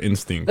 Ultra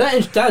Instinct.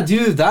 That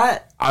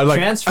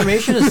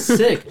transformation is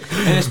sick,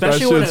 and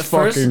especially when it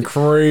first.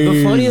 Crazy.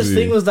 The funniest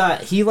thing was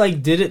that he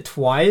like did it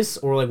twice,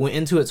 or like went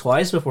into it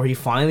twice before he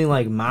finally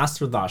like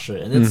mastered that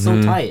shit, and it's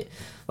so tight.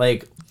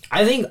 Like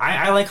I think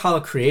I like how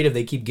creative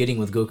they keep getting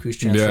with Goku's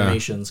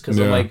transformations because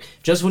like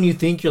just when you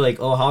think you're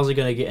like, oh, how's it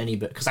gonna get any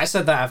better? Because I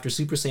said that after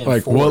Super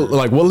Saiyan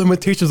 4. What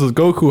limitations does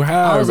Goku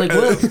have? I was like,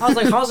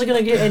 how's it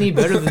gonna get any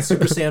better than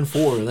Super Saiyan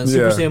 4, and then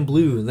Super Saiyan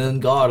Blue, and then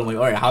God? I'm like,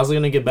 all right, how's it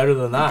gonna get better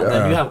than that? And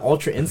then you have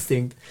Ultra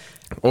Instinct.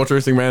 Ultra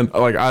Instinct, man.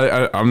 Like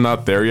I'm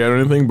not there yet or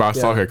anything, but I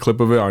saw like a clip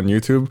of it on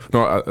YouTube.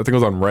 No, I think it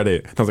was on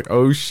Reddit. And I was like,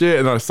 oh shit!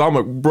 And I saw him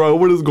like, bro,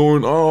 what is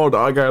going on?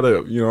 I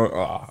gotta,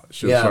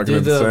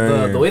 dude,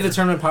 the way the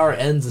tournament power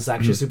ends is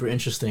actually super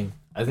interesting.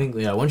 I think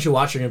once you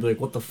watch it, you're gonna be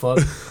like, what the fuck?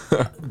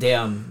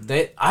 Damn.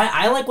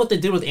 I like what they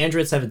did with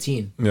Android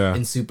 17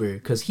 in Super,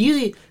 because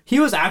he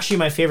was actually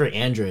my favorite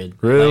Android.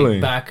 Really?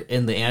 Like, back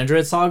in the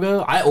Android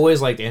saga. I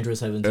always liked Android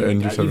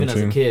 17, even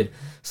as a kid.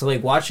 So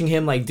like watching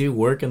him like do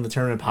work in the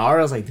Tournament Power,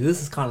 I was like, dude,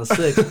 this is kind of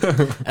sick.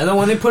 And then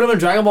when they put him in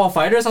Dragon Ball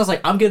FighterZ, I was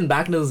like, I'm getting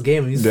back into this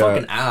game. And he's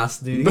fucking ass,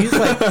 dude. He's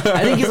like,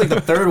 I think he's like the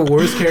third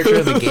worst character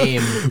in the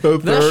game.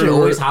 That shit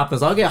always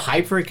happens. I'll get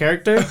hyped for a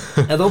character,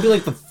 and they'll be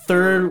like the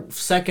third,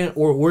 second,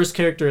 or worst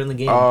character in the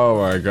game. Oh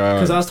my god.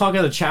 Because I was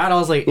talking to Chad, I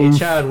was like, hey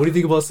Chad, what do you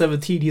think about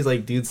 17? He's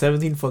like, dude,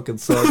 17 fucking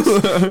sucks.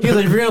 He's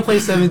like, if you're gonna play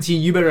 17,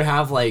 you better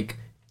have like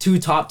 2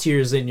 top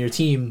tiers in your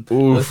team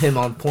with him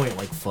on point.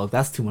 Like, fuck,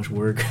 that's too much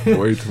work.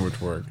 Way too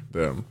much work.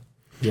 Damn.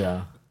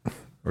 Yeah.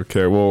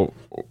 Okay, well,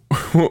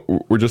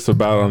 we're just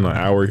about on the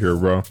hour here,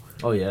 bro.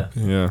 Oh yeah.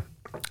 Yeah.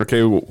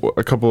 Okay, well,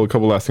 a couple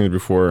last things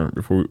before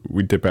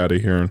we dip out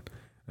of here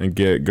and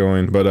get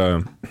going. But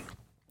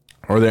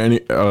are there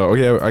any?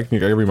 I can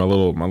read my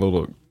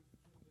little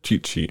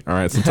cheat sheet. All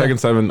right, so Tekken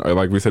 7,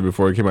 like we said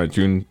before, it came out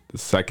June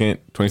 2nd,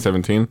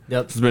 2017.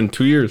 Yep. It's been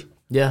 2 years.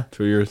 Yeah.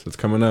 2 years. It's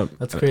coming up.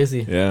 That's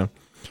crazy. Yeah.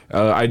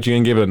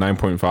 IGN gave it a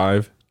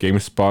 9.5.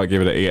 GameSpot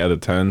gave it an 8 out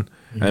of 10.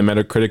 Mm-hmm. And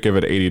Metacritic gave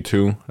it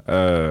 82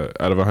 out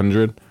of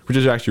 100, which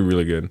is actually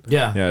really good.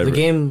 Yeah. The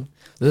game,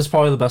 this is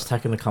probably the best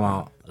Tekken to come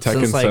out.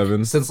 Tekken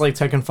 7. Since like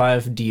Tekken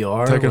 5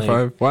 DR. Tekken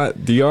 5?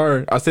 What?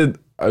 DR? I said,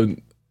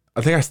 I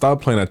think I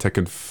stopped playing at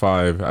Tekken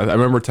 5. I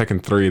remember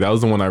Tekken 3. That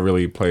was the one I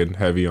really played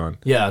heavy on.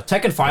 Yeah,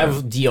 Tekken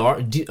 5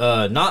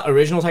 DR, not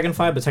original Tekken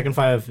 5, but Tekken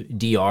 5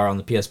 DR on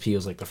the PSP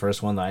was like the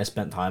first one that I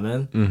spent time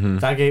in. Mm-hmm.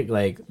 That game,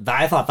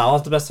 I thought that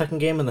was the best Tekken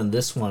game, and then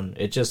this one,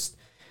 it just...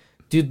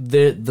 Dude,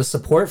 the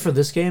support for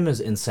this game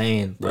is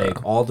insane.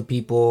 Like, all the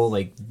people,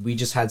 like, we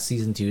just had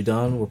Season 2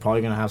 done. We're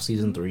probably going to have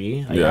Season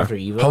 3 after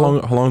EVO. How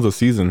long is the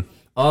season?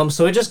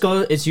 So it just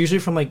goes, it's usually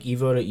from, like,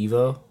 EVO to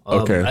EVO.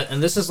 Okay.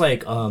 And this is,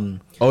 like, Oh,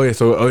 yeah,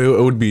 so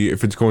it would be,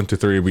 if it's going to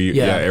 3, it'd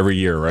be, every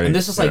year, right? And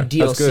this is, like,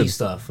 DLC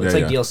stuff. It's,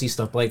 DLC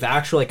stuff. But, like, the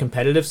actual, like,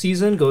 competitive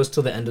season goes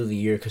till the end of the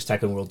year because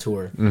Tekken World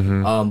Tour.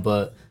 Mm-hmm.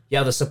 But...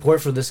 yeah, the support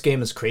for this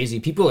game is crazy.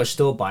 People are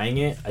still buying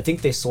it. I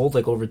think they sold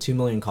like over 2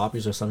 million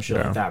copies or some shit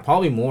like that.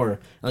 Probably more. And,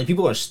 like,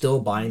 people are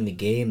still buying the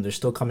game. They're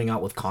still coming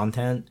out with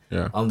content.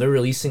 Yeah. They're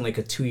releasing like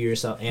a 2-year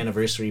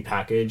anniversary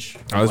package.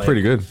 Oh, that's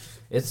pretty good.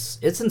 It's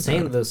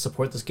insane the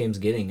support this game's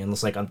getting, and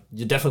it's like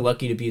you're definitely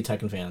lucky to be a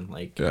Tekken fan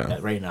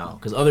right now,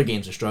 because other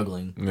games are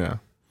struggling. Yeah.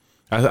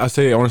 I want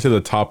to say the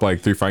top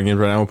like 3 fighting games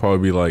right now would probably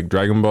be like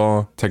Dragon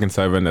Ball, Tekken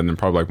 7, and then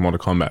probably like Mortal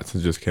Kombat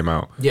since it just came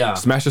out. Yeah,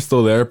 Smash is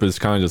still there, but it's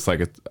kind of just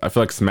like I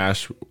feel like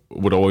Smash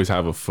would always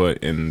have a foot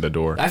in the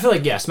door. I feel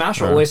like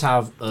Smash will always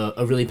have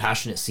a really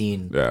passionate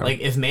scene. Yeah, like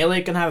if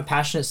Melee can have a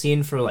passionate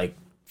scene for like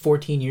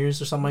 14 years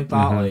or something like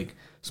that, like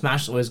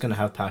Smash is always gonna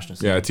have passionate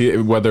scene. Yeah,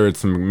 whether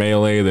it's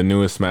Melee, the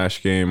newest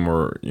Smash game,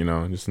 or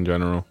just in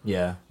general.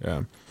 Yeah.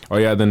 Yeah. Oh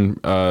yeah,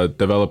 then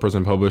developers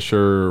and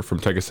publisher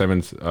from Tekken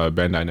 7's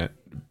Bandai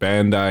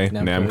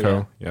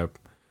Namco. Yeah. Yep,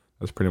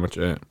 that's pretty much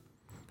it.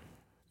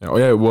 Yeah. Oh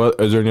yeah,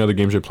 is there any other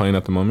games you're playing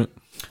at the moment?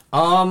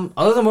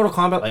 Other than Mortal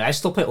Kombat, like I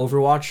still play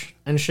Overwatch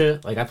and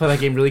shit. Like I play that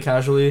game really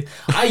casually.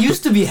 I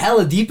used to be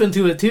hella deep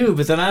into it too,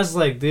 but then I was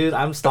like, dude,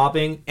 I'm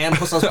stopping. And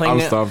plus I was playing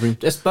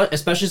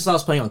especially since I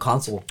was playing on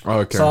console. Oh,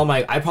 okay. So I'm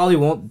like, I probably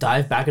won't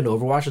dive back into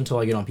Overwatch until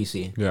I get on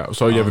PC. Yeah.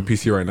 So you have a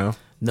PC right now?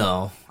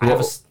 No. Do I have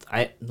a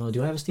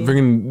Steam?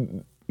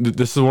 Freaking,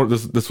 this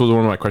was one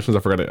of my questions I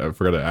forgot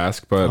to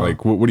ask, but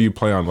like what do you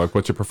play on? Like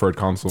what's your preferred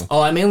console?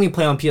 Oh, I mainly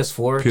play on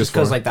PS4. Just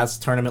because like that's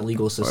tournament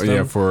legal system.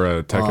 Yeah,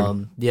 for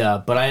Tekken.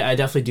 Yeah, but I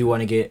definitely do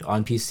want to get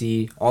on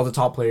PC. All the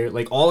top players,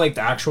 like all like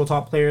the actual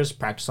top players,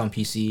 practice on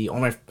PC. All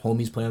my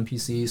homies play on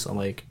PC, so I'm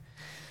like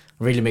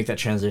ready to make that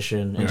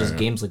transition, and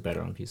games look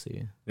better on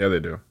PC. Yeah,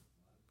 they do.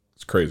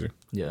 It's crazy.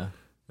 Yeah.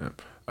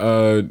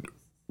 Yeah.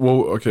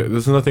 Well, okay. This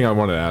is another thing I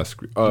want to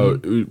ask.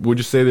 Would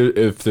you say that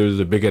if there's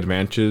a big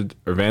advantage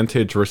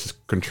versus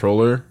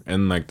controller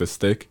and like the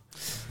stick?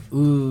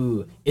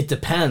 Ooh, it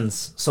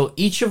depends. So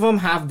each of them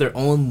have their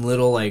own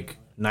little like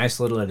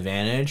nice little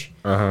advantage.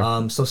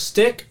 So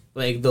stick,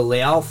 like the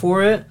layout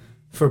for it,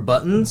 for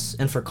buttons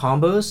and for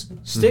combos,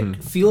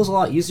 stick feels a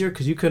lot easier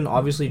because you can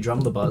obviously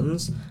drum the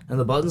buttons, and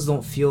the buttons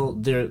don't feel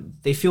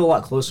they feel a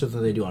lot closer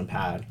than they do on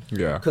pad.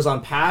 Yeah. Because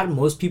on pad,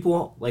 most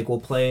people like will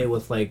play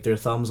with like their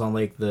thumbs on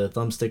like the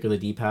thumbstick or the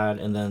D-pad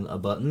and then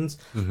buttons,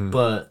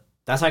 but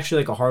that's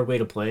actually like a hard way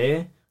to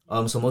play.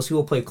 So most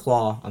people play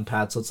claw on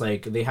pad, so it's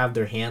like they have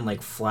their hand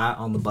like flat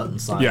on the button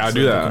side. Yeah, I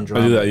do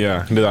that.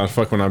 Yeah, I do that.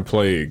 Fuck when I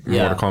play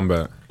Mortal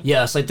Kombat.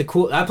 Yeah, it's like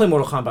I play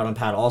Mortal Kombat on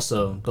pad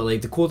also, but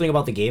like the cool thing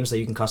about the game is that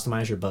you can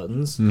customize your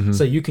buttons,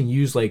 so you can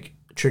use like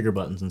trigger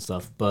buttons and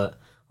stuff. But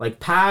like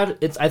pad,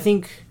 I'm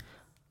trying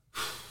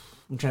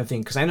to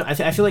think because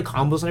I feel like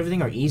combos and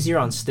everything are easier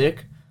on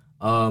stick,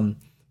 but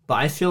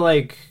I feel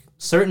like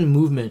certain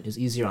movement is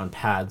easier on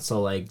pad.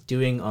 So like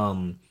doing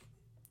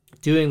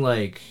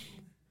like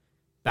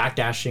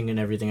backdashing and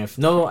everything. I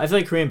feel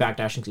like Korean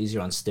backdashing is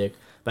easier on stick.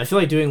 But I feel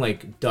like doing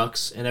like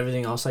ducks and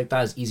everything else like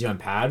that is easier on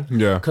pad.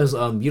 Yeah. Because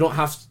you don't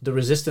have the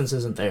resistance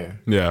isn't there.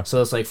 Yeah.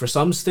 So it's like for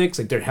some sticks,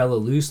 like they're hella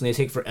loose and they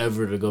take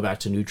forever to go back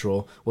to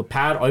neutral. With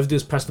pad, all you have to do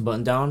is press the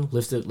button down,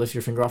 lift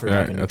your finger off, or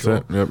back in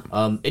neutral. That's it.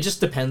 Yep. It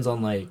just depends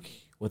on like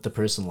what the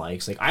person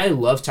likes. Like I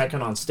love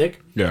Tekken on stick.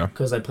 Yeah.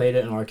 Because I played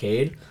it in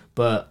arcade.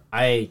 But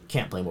I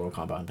can't play Mortal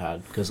Kombat on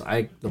pad because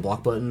the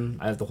block button,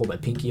 I have to hold my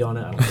pinky on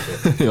it. I don't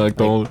like it. You like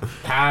the whole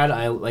pad?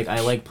 I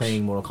like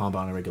playing Mortal Kombat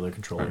on a regular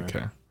controller.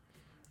 Okay.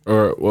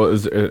 Or well,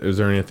 is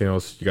there anything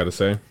else you got to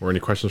say, or any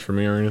questions for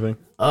me or anything?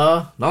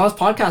 No, this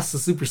podcast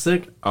is super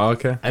sick. Oh,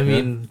 okay. I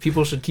mean,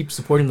 people should keep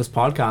supporting this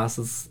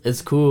podcast.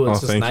 It's cool.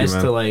 It's just nice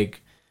to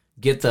like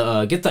get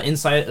the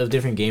insight of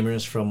different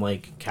gamers from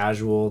like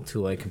casual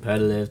to like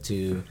competitive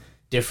to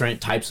different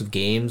types of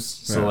games.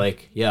 So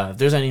like if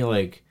there's any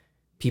like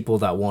people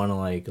that want to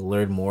like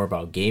learn more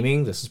about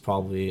gaming, this is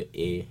probably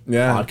a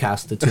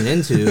podcast to tune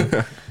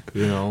into.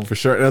 You know, for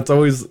sure. And it's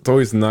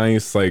always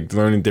nice like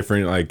learning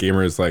different like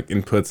gamers like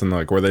inputs and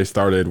like where they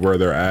started, where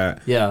they're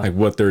at, like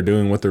what they're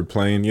doing, what they're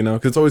playing, you know,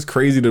 because it's always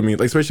crazy to me,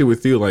 like especially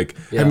with you, like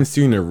I haven't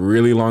seen you in a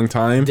really long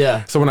time.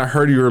 So when I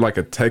heard you were like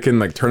a Tekken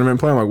like tournament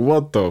player, I'm like,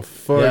 what the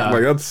fuck?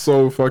 Like that's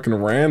so fucking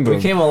random.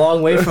 We came a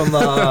long way from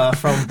the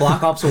from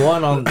Black Ops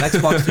 1 on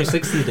Xbox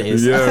 360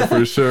 days. Yeah,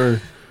 for sure.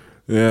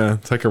 Yeah,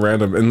 it's like a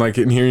random, and like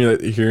in hearing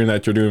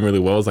that you're doing really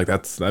well is like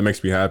that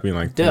makes me happy, and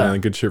like man,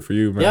 good shit for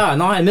you, man. Yeah,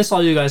 no, I miss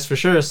all you guys for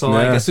sure. So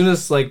like as soon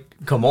as like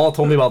Kamal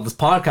told me about this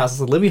podcast, I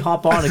said, let me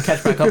hop on and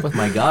catch back up with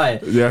my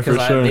guy. Yeah, for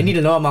sure. They need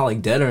to know I'm not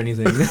like dead or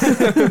anything.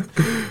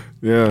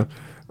 Yeah.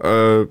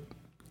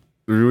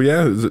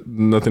 Is it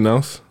nothing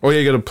else? Oh yeah,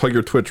 you gotta plug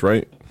your Twitch,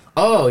 right?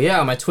 Oh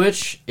yeah, my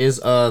Twitch is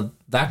that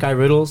guy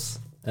Riddles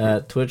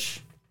at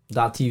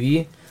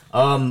twitch.tv.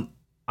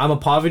 I'm a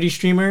poverty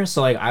streamer,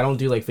 so like I don't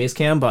do like face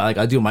cam, but like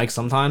I do mic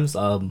sometimes.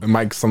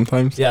 Mic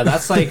sometimes. Yeah,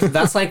 that's like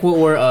what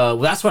we're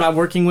that's what I'm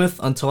working with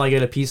until I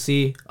get a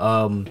PC.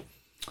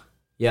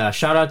 Yeah,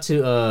 shout out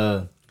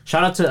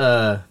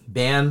to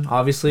Ban,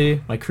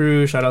 obviously, my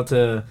crew. Shout out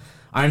to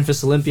Iron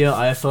Fist Olympia,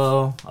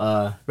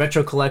 IFO,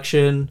 Retro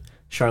Collection,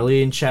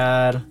 Charlene,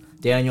 Chad,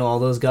 Daniel, all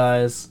those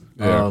guys.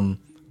 Yeah.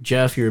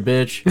 Jeff, you're a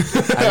bitch.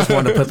 I just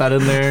wanted to put that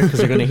in there because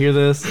they're gonna hear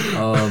this.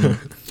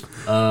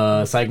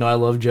 Psych, no, I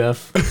love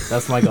Jeff.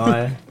 That's my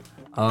guy.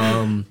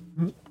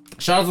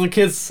 Shout out to the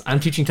kids. I'm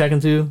teaching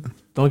Tekken 2.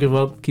 Don't give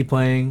up. Keep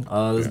playing.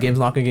 This game's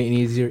not gonna get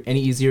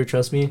any easier.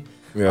 Trust me.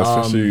 Yeah,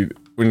 especially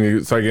when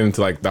you start getting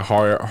into like the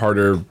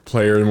harder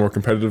player and more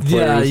competitive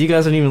players. Yeah, you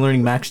guys aren't even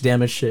learning max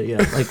damage shit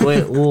yet. Like,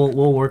 wait,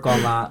 we'll work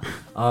on that.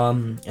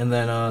 And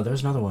then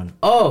there's another one.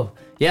 Oh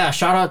yeah,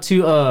 shout out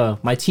to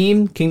my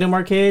team, Kingdom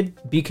Arcade,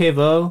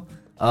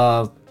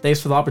 BKVO.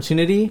 Thanks for the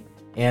opportunity.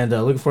 And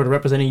looking forward to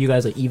representing you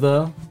guys at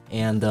EVO.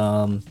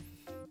 And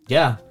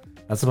yeah,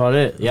 that's about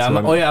it. Yeah,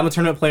 I'm a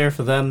tournament player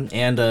for them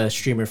and a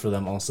streamer for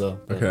them also.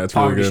 Okay, that's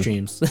really good.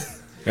 Streams.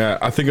 Yeah,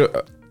 I think.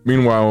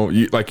 Meanwhile,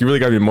 you really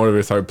got me motivated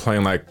to start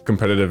playing like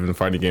competitive and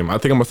fighting game. I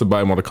think I must have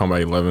bought Mortal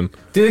Kombat 11.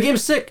 Dude, the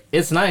game's sick.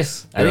 It's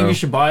nice. I think you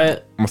should buy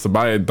it. I must have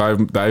buy it.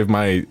 Dive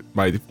my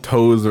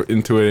toes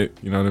into it.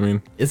 You know what I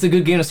mean? It's a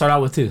good game to start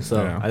out with too.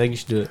 So I think you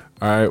should do it.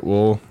 All right.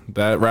 Well,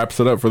 that wraps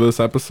it up for this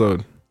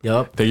episode.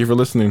 Yep. Thank you for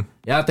listening.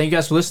 Yeah, thank you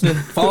guys for listening.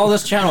 Follow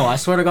this channel. I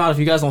swear to God, if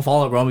you guys don't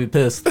follow it, bro, I'm gonna be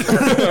pissed.